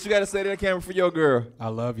 right? What you got to say to that camera for your girl? I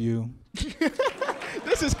love you.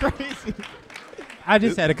 This is crazy. I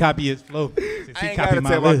just had to copy his flow. Since I he ain't got to copied my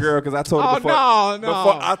tell my list. girl because I told her Oh, before. no.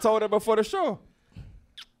 Before, I told her before the show.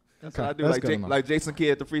 That's how I do, That's like good enough. like Jason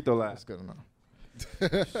Kidd at the free throw line. That's good enough.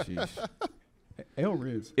 L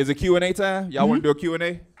Riz. Is it Q&A time? Y'all want to do a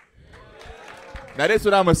Q&A? Now this is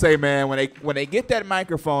what I'm gonna say, man. When they get that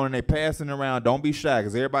microphone and they passing it around, don't be shy,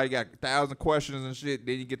 cause everybody got 1,000 questions and shit.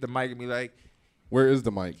 Then you get the mic and be like, Where is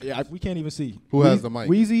the mic? Yeah, we can't even see. Who has the mic?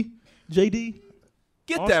 Wheezy, JD.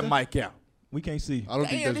 get Austin? that mic out. We can't see. I don't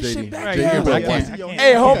Damn, think this that's shit JD. back JD here. better I watch can't- it. I can't-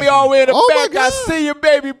 Hey, homie, all the way in the Oh my back. I God. see you,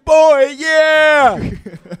 baby boy. Yeah.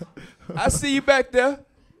 I see you back there.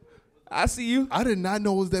 I see you. I did not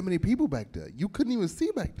know it was that many people back there. You couldn't even see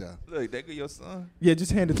back there. Look, that go your son. Yeah,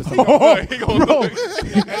 just hand it to someone. Bro,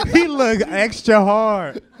 he look extra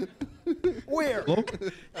hard. Where? You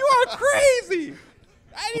are crazy.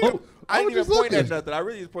 I didn't was even just point at looking. nothing. I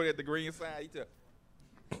really just pointed at the green side. You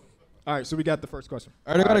All right, so we got the first question.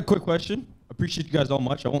 All right, I got a quick question. Appreciate you guys all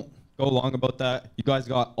much. I won't go long about that. You guys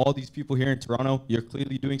got all these people here in Toronto. You're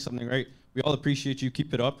clearly doing something right. We all appreciate you.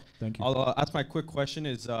 Keep it up. Thank you. I'll ask my quick question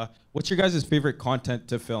is, what's your guys' favorite content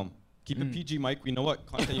to film? Keep it PG, Mike. We know what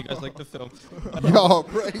content you guys like to film. Yo,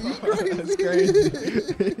 bro, you crazy. That's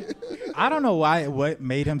crazy. I don't know what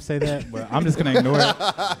made him say that, but I'm just gonna ignore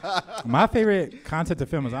it. My favorite content to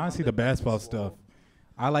film is honestly the basketball stuff.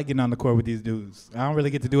 I like getting on the court with these dudes. I don't really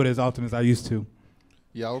get to do it as often as I used to.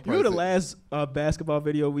 Yeah, I would You remember the probably last basketball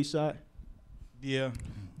video we shot? Yeah.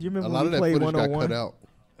 Do you say remember a lot when of we that played footage got 101? cut out.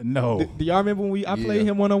 No. Do y'all remember when I played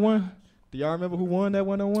Yeah. him 101? Do y'all remember who won that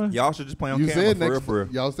 101? Y'all should just play on You camera said for real, next. for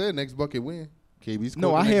real. Y'all said next bucket win. KB scored No,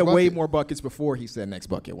 the I next had way bucket. more buckets before he said next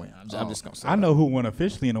bucket win. I'm just gonna say. I know who won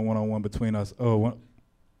officially in a one-on-one between us.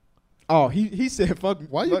 Oh, he said fuck.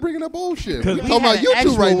 Why you bringing up old shit? Because We're talking about you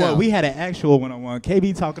two right now. We had an actual one-on-one.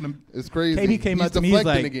 KB talking to It's crazy. KB came He's up to me. He's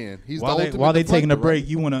deflecting like, again. He's while the they ultimate taking a deflector, break, right?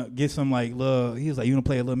 you want to get some like little. He was like, you want to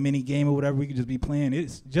play a little mini game or whatever. We could just be playing.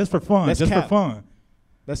 It's just for fun. That's just cap. for fun.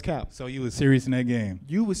 That's cap. So you was serious in that game.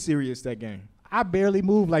 You was serious that game. I barely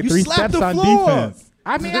moved like You 3 slapped steps the on floor. defense.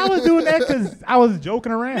 I mean, I was doing that because I was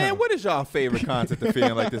joking around. Man, what is y'all favorite content to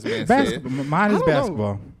film like this man Basketball. said? Mine is I don't know.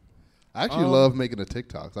 basketball. I actually love making the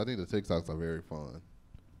TikToks. I think the TikToks are very fun.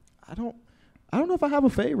 I don't know if I have a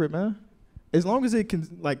favorite, man. As long as it can,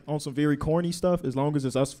 like, on some very corny stuff, as long as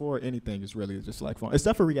it's us four, anything is really just like fun.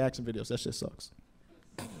 Except for reaction videos, that shit sucks.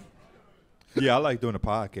 Yeah, I like doing a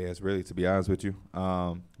podcast, really, to be honest with you.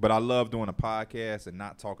 But I love doing a podcast and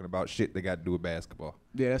not talking about shit that got to do with basketball.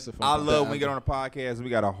 Yeah, that's a fun. I love when we get on a podcast and we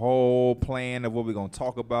got a whole plan of what we're going to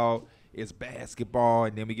talk about. it's basketball,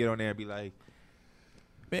 and then we get on there and be like,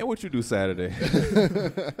 man, what you do Saturday?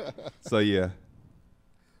 So yeah,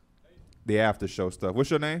 the after show stuff. What's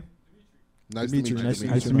your name? Nice to meet you. Nice to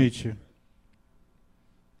Nice to meet you.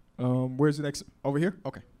 Where's the next? Over here?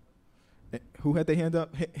 Okay. Who had their hand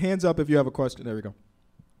up? Hands up if you have a question. There we go.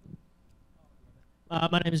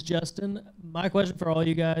 My name is Justin. My question for all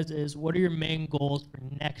you guys is, what are your main goals for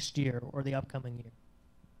next year or the upcoming year?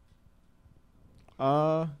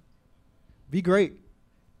 Be great.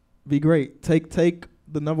 Be great. Take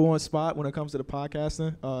the #1 spot when it comes to the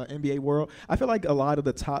podcasting, NBA world. I feel like a lot of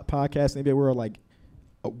the top podcasts in the NBA world, like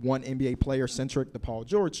one NBA player centric, the Paul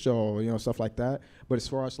George show, stuff like that. But as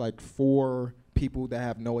far as like for people that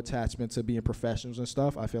have no attachment to being professionals and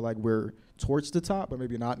stuff, I feel like we're towards the top, but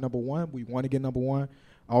maybe not #1. We want to get #1.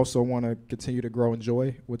 I also want to continue to grow and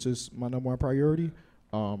joy, which is my #1 priority.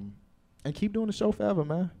 And keep doing the show forever,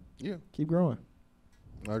 man. Yeah, Keep growing.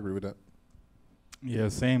 I agree with that. Yeah,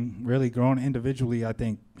 same. Really growing individually, I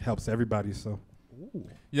think, helps everybody. So,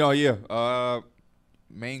 Yeah.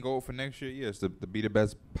 Main goal for next year, is to be the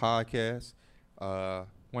best podcast. Want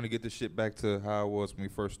to get this shit back to how it was when we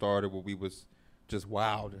first started, where we was just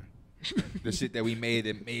wild. The shit that we made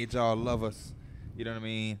that made y'all love us. You know what I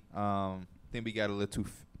mean? Think we got a little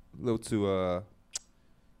too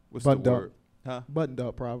what's Buttoned the up. word? Huh? Buttoned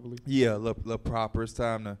up, probably. Yeah, a little proper. It's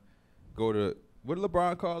time to go to, what did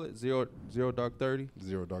LeBron call it? Zero dark 30?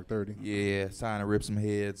 0 Dark 30. Yeah, it's time to rip some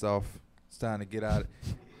heads off. It's time to get out.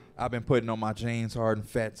 I've been putting on my James Harden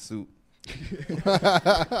fat suit.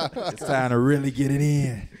 It's time to really get it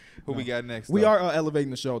in. Who we got next? We though? are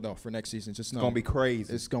elevating the show though for next season. Just know It's gonna be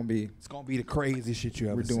crazy. It's gonna be. It's gonna be the craziest shit you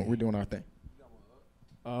ever seen. We're doing our thing.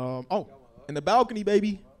 In the balcony,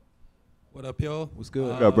 baby. What up, y'all? What's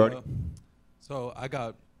good? What up, Brody? So I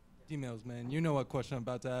got emails, man. You know what question I'm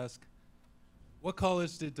about to ask. What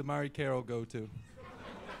college did Damari Carroll go to?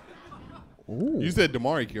 Ooh. You said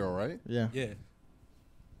Damari Carroll, right? Yeah. Yeah.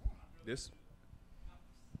 This.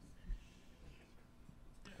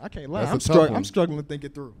 I can't lie. That's a tough one. I'm struggling to think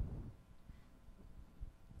it through.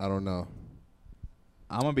 I don't know.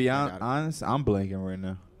 I'm gonna be got it. honest. I'm blanking right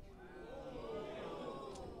now.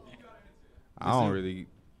 I don't really.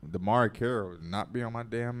 Damari Carroll would not be on my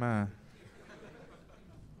damn mind.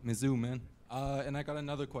 Mizzou, man. And I got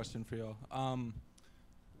another question for y'all.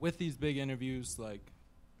 With these big interviews like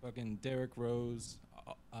fucking Derrick Rose,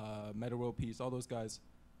 Metta World Peace, all those guys,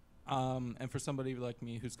 and for somebody like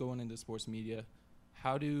me who's going into sports media,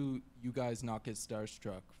 how do you guys not get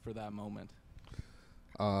starstruck for that moment?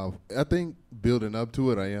 I think building up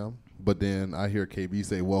to it, I am. But then I hear KB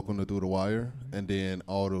say, "Welcome to Through the Wire," and then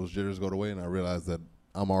all those jitters go away, and I realize that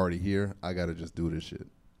I'm already here. I gotta just do this shit,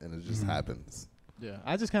 and it just happens. Yeah.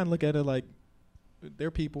 I just kind of look at it like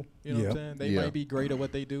they're people. You know what I'm Yeah. saying? They Yeah. might be great at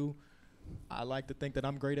what they do. I like to think that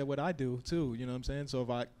I'm great at what I do too. You know what I'm saying? So if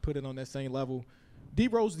I put it on that same level, D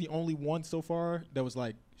Rose is the only one so far that was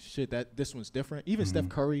like, shit, that this one's different. Even Steph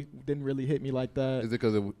Curry didn't really hit me like that. Is it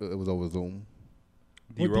because it was over Zoom?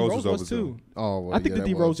 D Rose was over too. Oh, well, I think yeah, the that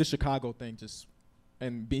D Rose was. is Chicago thing, just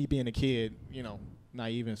and being a kid,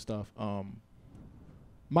 naive and stuff.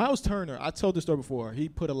 Miles Turner, I told this story before. He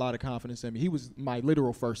put a lot of confidence in me. He was my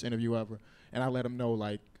literal first interview ever, and I let him know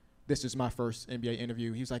like, this is my first NBA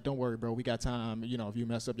interview. He was like, "Don't worry, bro. We got time. If you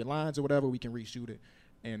mess up your lines or whatever, we can reshoot it."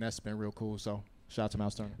 And that's been real cool. So shout out to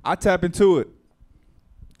Miles Turner. I tap into it.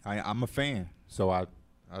 I'm a fan, so I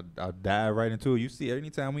dive right into it. You see,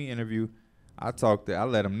 anytime we interview, I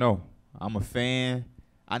let them know I'm a fan.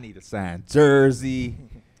 I need a signed jersey.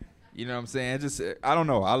 You know what I'm saying? Just I don't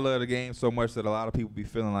know. I love the game so much that a lot of people be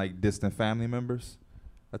feeling like distant family members.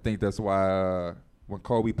 I think that's why when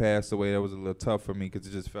Kobe passed away, that was a little tough for me because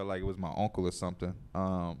it just felt like it was my uncle or something.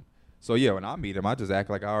 So yeah, when I meet him, I just act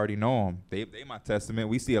like I already know him. They my testament.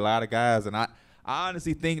 We see a lot of guys, and I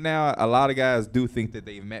honestly think now a lot of guys do think that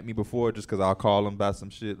they've met me before just because I'll call them about some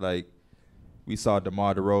shit. Like we saw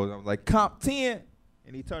DeMar DeRozan. I was like, comp 10.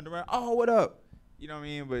 And he turned around, oh, what up? You know what I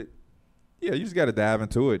mean? But yeah, you just got to dive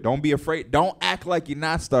into it. Don't be afraid. Don't act like you're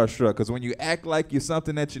not starstruck because when you act like you're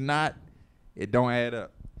something that you're not, it don't add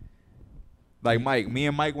up. Like Mike, me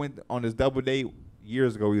and Mike went on this double date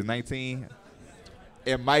years ago. He was 19.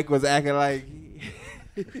 And Mike was acting like,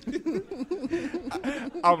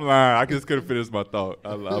 I'm lying. I just couldn't finish my thought.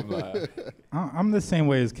 I'm lying. I'm the same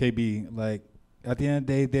way as KB. Like, at the end of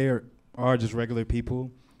the day, they are just regular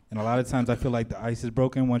people. And a lot of times I feel like the ice is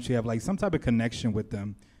broken once you have, like, some type of connection with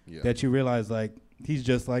them that you realize, like, he's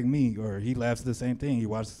just like me or he laughs at the same thing. He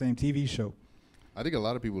watches the same TV show. I think a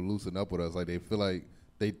lot of people loosen up with us. Like, they feel like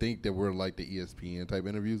they think that we're like the ESPN type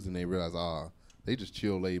interviews, and they realize, they just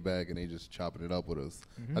chill, lay back, and they just chopping it up with us.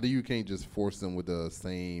 Mm-hmm. I think you can't just force them with the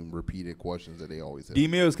same repeated questions that they always have. D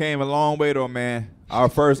Mills came a long way though, man. Our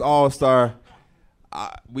first All-Star,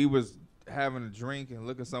 we was having a drink and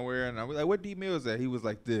looking somewhere, and I was like, "What D Mills at?" He was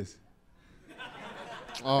like this.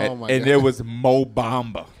 Oh and, my and God. there was Mo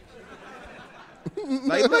Bamba.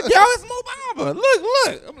 Like, look, y'all, it's Mo Bamba.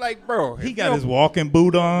 Look. I'm like, bro. He got his walking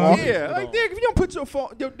boot on. Yeah, like, Derek, if you don't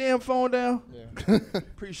put your damn phone down. Yeah.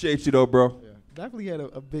 Appreciate you though, bro. Yeah. Definitely had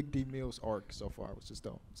a big D Mills arc so far, which is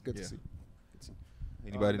dope. It's good to Yeah. see.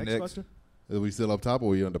 Anybody next? question? Are we still up top or are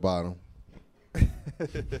we on the bottom?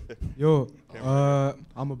 Yo,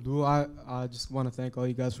 I'm Abdul. I just want to thank all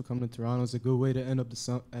you guys for coming to Toronto. It's a good way to end off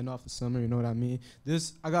the summer. You know what I mean?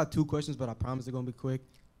 I got 2 questions, but I promise they're gonna be quick.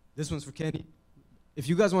 This one's for Kenny. If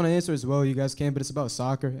you guys want to answer as well, you guys can. But it's about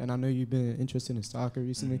soccer, and I know you've been interested in soccer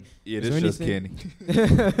recently. Yeah, Is this there just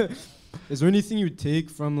Kenny. Is there anything you take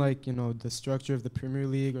from the structure of the Premier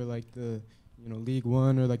League or like the League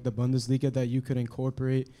One or like the Bundesliga that you could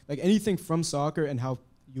incorporate? Like anything from soccer and how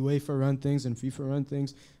UEFA run things and FIFA run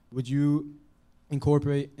things, would you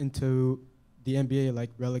incorporate into the NBA,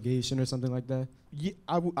 like relegation or something like that? Yeah,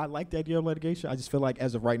 I like the idea of litigation. I just feel like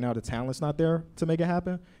as of right now, the talent's not there to make it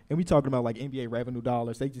happen. And we talking about like NBA revenue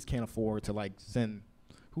dollars. They just can't afford to like send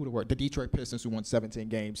the Detroit Pistons, who won 17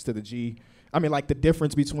 games, to the G. I mean, like the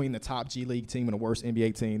difference between the top G League team and the worst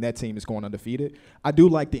NBA team, that team is going undefeated. I do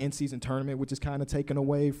like the in-season tournament, which is kind of taken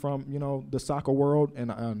away from the soccer world.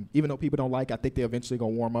 And even though people don't like, I think they're eventually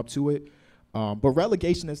gonna warm up to it. But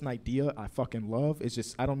relegation is an idea I fucking love. It's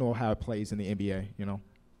just I don't know how it plays in the NBA. Yeah.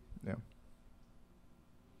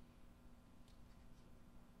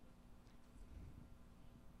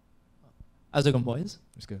 How's it going, boys?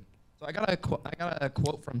 It's good. So I got a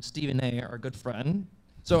quote from Stephen A., our good friend.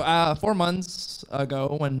 So 4 months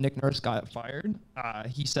ago, when Nick Nurse got fired,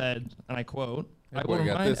 he said, and I quote, "I will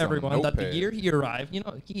remind everyone that the year he arrived, he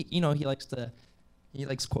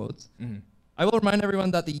likes quotes. Mm-hmm. I will remind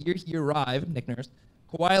everyone that the year he arrived, Nick Nurse,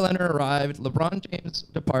 Kawhi Leonard arrived, LeBron James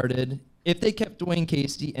departed. If they kept Dwayne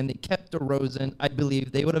Casey and they kept DeRozan, I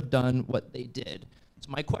believe they would have done what they did." So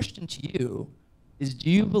my question to you is,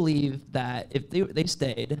 do you believe that if they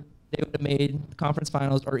stayed, they would have made the conference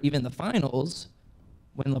finals or even the finals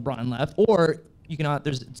when LeBron left? Or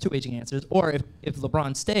there's 2 aging answers. Or if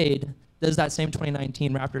LeBron stayed, does that same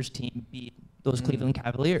 2019 Raptors team beat those Cleveland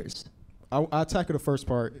Cavaliers? I'll tackle the first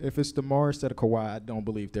part. If it's DeMar instead of Kawhi, I don't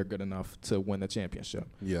believe they're good enough to win the championship.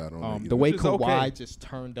 Yeah, I don't know. The way Which is Kawhi okay. just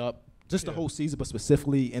turned up, just the whole season, but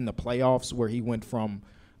specifically in the playoffs, where he went from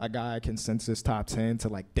a guy consensus top 10 to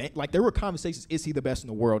like there were conversations, is he the best in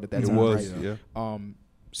the world at that It time? was, right? yeah.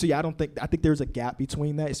 So yeah, I think there's a gap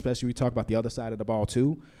between that, especially we talk about the other side of the ball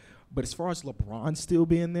too. But as far as LeBron still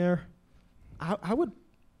being there, I would.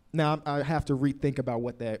 Now I have to rethink about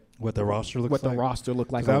what the roster looked like 'Cause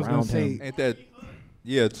I was gonna around say, him. Ain't that?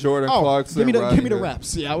 Yeah, Jordan Oh, Clarkson. give me the Rodney Hood.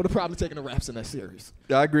 reps. Yeah, I would have probably taken the reps in that series.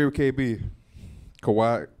 I agree with KB.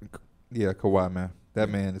 Kawhi, man. That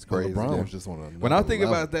man is crazy. LeBron yeah. was just on another When I think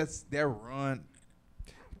level. about that run,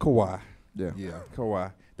 Kawhi. Yeah.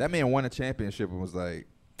 Kawhi. That man won a championship and was like,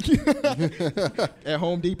 At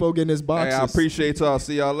Home Depot getting his "Hey, boxes. I appreciate y'all.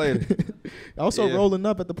 See y'all later." Also Yeah. rolling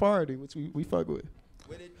up at the party, which we fuck with.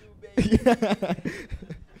 What it do, baby?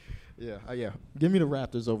 Yeah. Give me the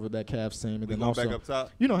Raptors over that Cavs team, and We then going also, back up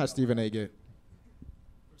top. you know how Stephen A. get.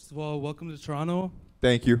 First of all, welcome to Toronto.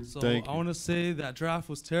 Thank you. So Thank I want to say that draft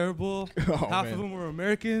was terrible. Half man. of them were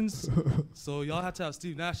Americans. So y'all have to have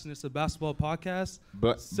Steve Nash, and it's a basketball podcast.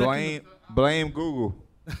 But Second- blame Google.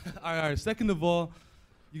 All right. Second of all,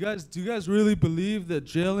 do you guys really believe that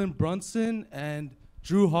Jalen Brunson and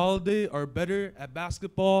Drew Holiday are better at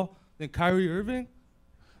basketball than Kyrie Irving?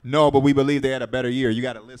 No, but we believe they had a better year. You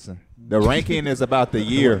got to listen. The ranking is about the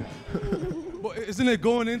year. Well, isn't it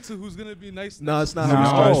going into who's gonna be nice? No, it's not. No,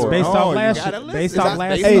 how we it's start. based no, off you last gotta year. listen. Based It's off not last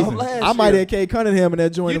based Hey, off season. last I might year. have Kay Cunningham in that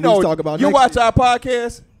joint. You and we know, talk about you next watch year. our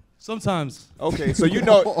podcast. Sometimes. Okay, so you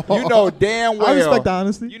know damn well. I respect the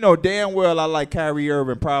honesty. You know damn well I like Kyrie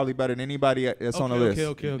Irving probably better than anybody that's on the list.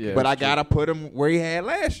 Okay. Yeah. But I gotta put him where he had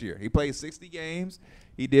last year. He played 60 games.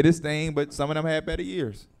 He did his thing, but some of them had better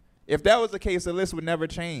years. If that was the case, the list would never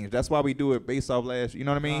change. That's why we do it based off last year. You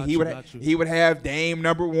know what I mean? Got you. He would have Dame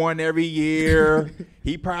 #1 every year.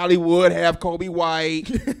 He probably would have Kobe White.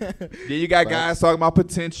 Then you got guys talking about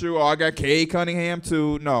potential. Oh, I got Cade Cunningham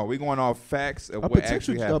too. No, we going off facts of what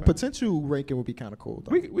actually A happened. potential ranking would be kind of cool,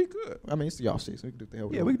 though. We could. I mean, it's the off season. We can do what the hell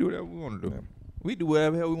we Yeah, want. we can do whatever we want to do. Yeah. We do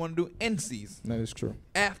whatever the hell we want to do in season, That is true.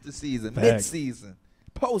 after season, Facts. mid season,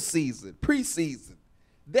 postseason, preseason.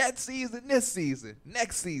 That season, this season,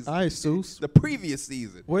 next season. All right, Seuss. The previous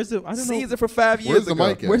season. Where's the? I don't know. Season for 5 years Where's the ago.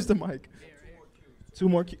 mic at? Where's the mic?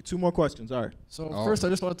 Two more questions. All right. So Oh. first, I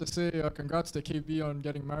just wanted to say congrats to KB on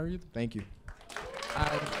getting married. Thank you.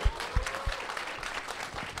 And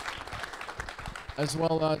as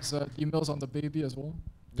well as emails on the baby as well.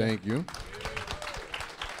 Thank you.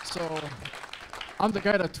 So I'm the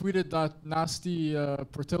guy that tweeted that nasty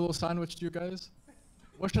Portillo sandwich to you guys.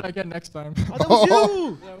 What should I get next time? Oh, that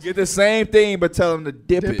was you. Get the same thing, but tell them to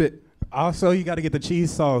dip it. Also, you got to get the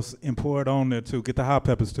cheese sauce and pour it on there too. Get the hot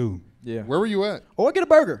peppers too. Yeah. Where were you at? Or get a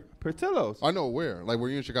burger. Portillo's. I know where. Like, were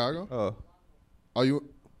you in Chicago? Oh. Are you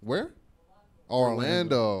where?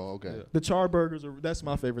 Orlando. Okay. The char burgers are. That's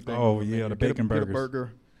my favorite thing. Oh, on the yeah, menu. the Get a- bacon get a burgers.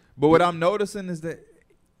 burger. But what I'm noticing is that.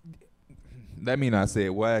 Let me not say it.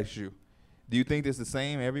 Well, I ask you. Do you think it's the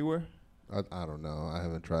same everywhere? I don't know. I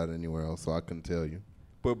haven't tried it anywhere else, so I couldn't tell you.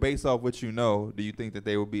 But based off what you know, do you think that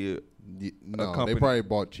they will be No, they company. probably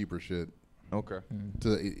bought cheaper shit okay?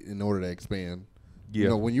 in order to expand. Yeah. You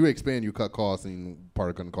know, when you expand, you cut costs, and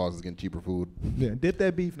part of cutting costs is getting cheaper food. Yeah. Dip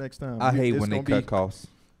that beef next time. I hate It's when they gonna cut costs.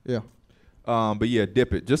 Yeah. But yeah,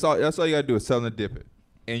 dip it. That's all you gotta do is tell them to dip it.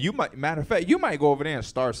 And you might, matter of fact, you might go over there and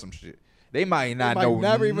start some shit. They might not might know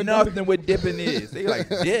never even know. nothing what dipping is. They like,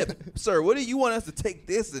 dip, sir. What do you want us to take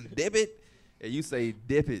this and dip it? And you say,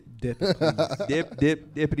 dip it, Dip it. please.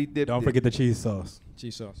 dip, dippity, dip. Don't dip. forget the cheese sauce.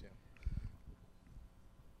 Cheese sauce. Yeah.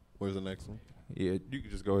 Where's the next one? Yeah, you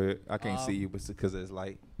can just go ahead. I can't see you, but because it's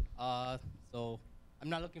light. So I'm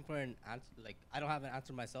not looking for an answer. Like, I don't have an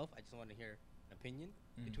answer myself. I just want to hear an opinion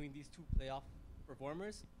between these two playoff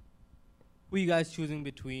performers. Who are you guys choosing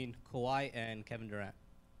between Kawhi and Kevin Durant?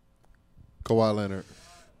 Kawhi Leonard.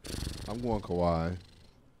 I'm going Kawhi.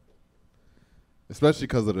 Especially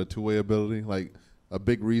because of the two-way ability. Like, a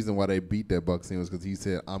big reason why they beat that Bucks team was because he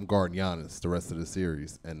said, I'm guarding Giannis the rest of the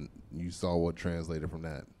series. And you saw what translated from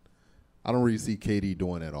that. I don't really see KD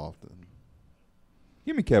doing that often.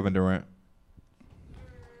 Give me Kevin Durant.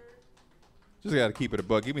 Just got to keep it a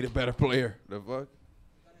buck. Give me the better player. The fuck?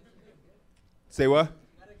 Say what?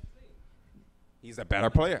 He's a better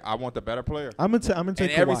player. I want the better player. I'm gonna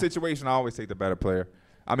take In every Kawhi. situation, I always take the better player.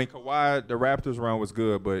 I mean, Kawhi, the Raptors run was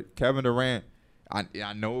good, but Kevin Durant,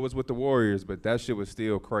 I know it was with the Warriors, but that shit was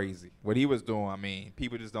still crazy. What he was doing, I mean,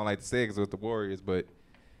 people just don't like to say it 'cause it was the Warriors, but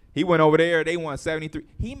he went over there. They won 73.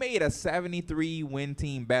 He made a 73-win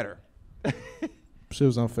team better. Shit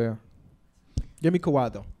was unfair. Give me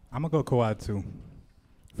Kawhi though. I'm gonna go Kawhi too,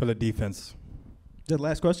 for the defense. Is that the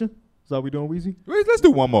last question? Is that what we doing, Weezy? Wait, let's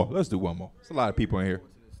do one more. Let's do one more. There's a lot of people in here.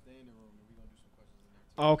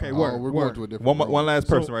 Oh, okay, we're going to a different room. One last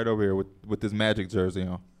person right over here with this Magic jersey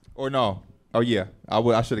on. Or no. Oh, yeah.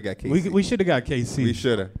 I should have got KC. We should have got KC. We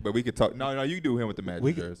should have. But we could talk. No, you do him with the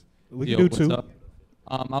Magic jersey. We Yo, can do what's two. up?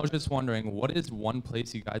 I was just wondering, what is one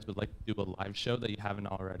place you guys would like to do a live show that you haven't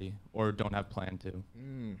already or don't have planned to?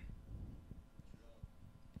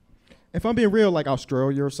 If I'm being real, like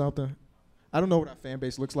Australia or something, I don't know what our fan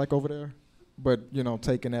base looks like over there, but you know,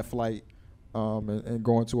 taking that flight and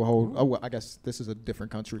going to a whole, well, I guess this is a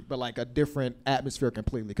different country, but like a different atmosphere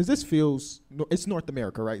completely. Because this feels, it's North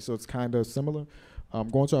America, right? So it's kind of similar.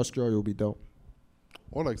 Going to Australia would be dope.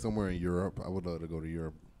 Or like somewhere in Europe. I would love to go to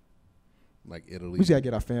Europe. Like Italy. We just gotta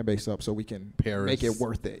get our fan base up so we can Paris. make it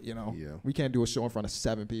worth it. You know, Yeah. we can't do a show in front of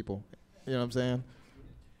 7 people. You know what I'm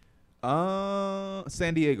saying?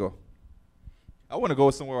 San Diego. I want to go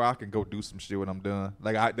somewhere where I can go do some shit when I'm done.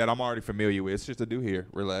 Like that I'm already familiar with. It's just to do here.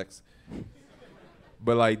 Relax.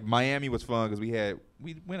 But like Miami was fun because we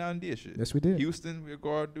went out and did shit. Yes, we did. Houston, we'll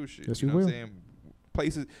go out and do shit. Yes, you we know will. what I'm saying?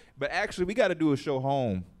 Places. But actually, we got to do a show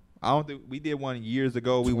home. I don't think we did one years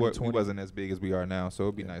ago. We 2020. wasn't as big as we are now, so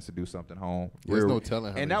it'd be nice to do something home. There's no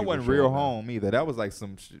telling how many And that people wasn't show real up now. home either. That was like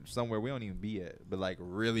somewhere we don't even be at, but like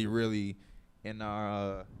really, really in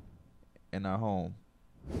our home.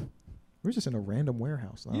 We're just in a random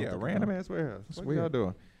warehouse. I don't Yeah, think random I know. ass warehouse. That's What weird. y'all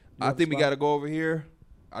doing? You I have a think we spot? got to go over here.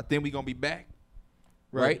 I think we gonna be back.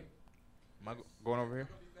 Right? Am I going over here?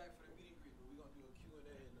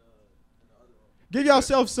 Give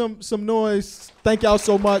yourself some noise. Thank y'all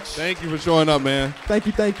so much. Thank you for showing up, man. Thank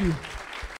you.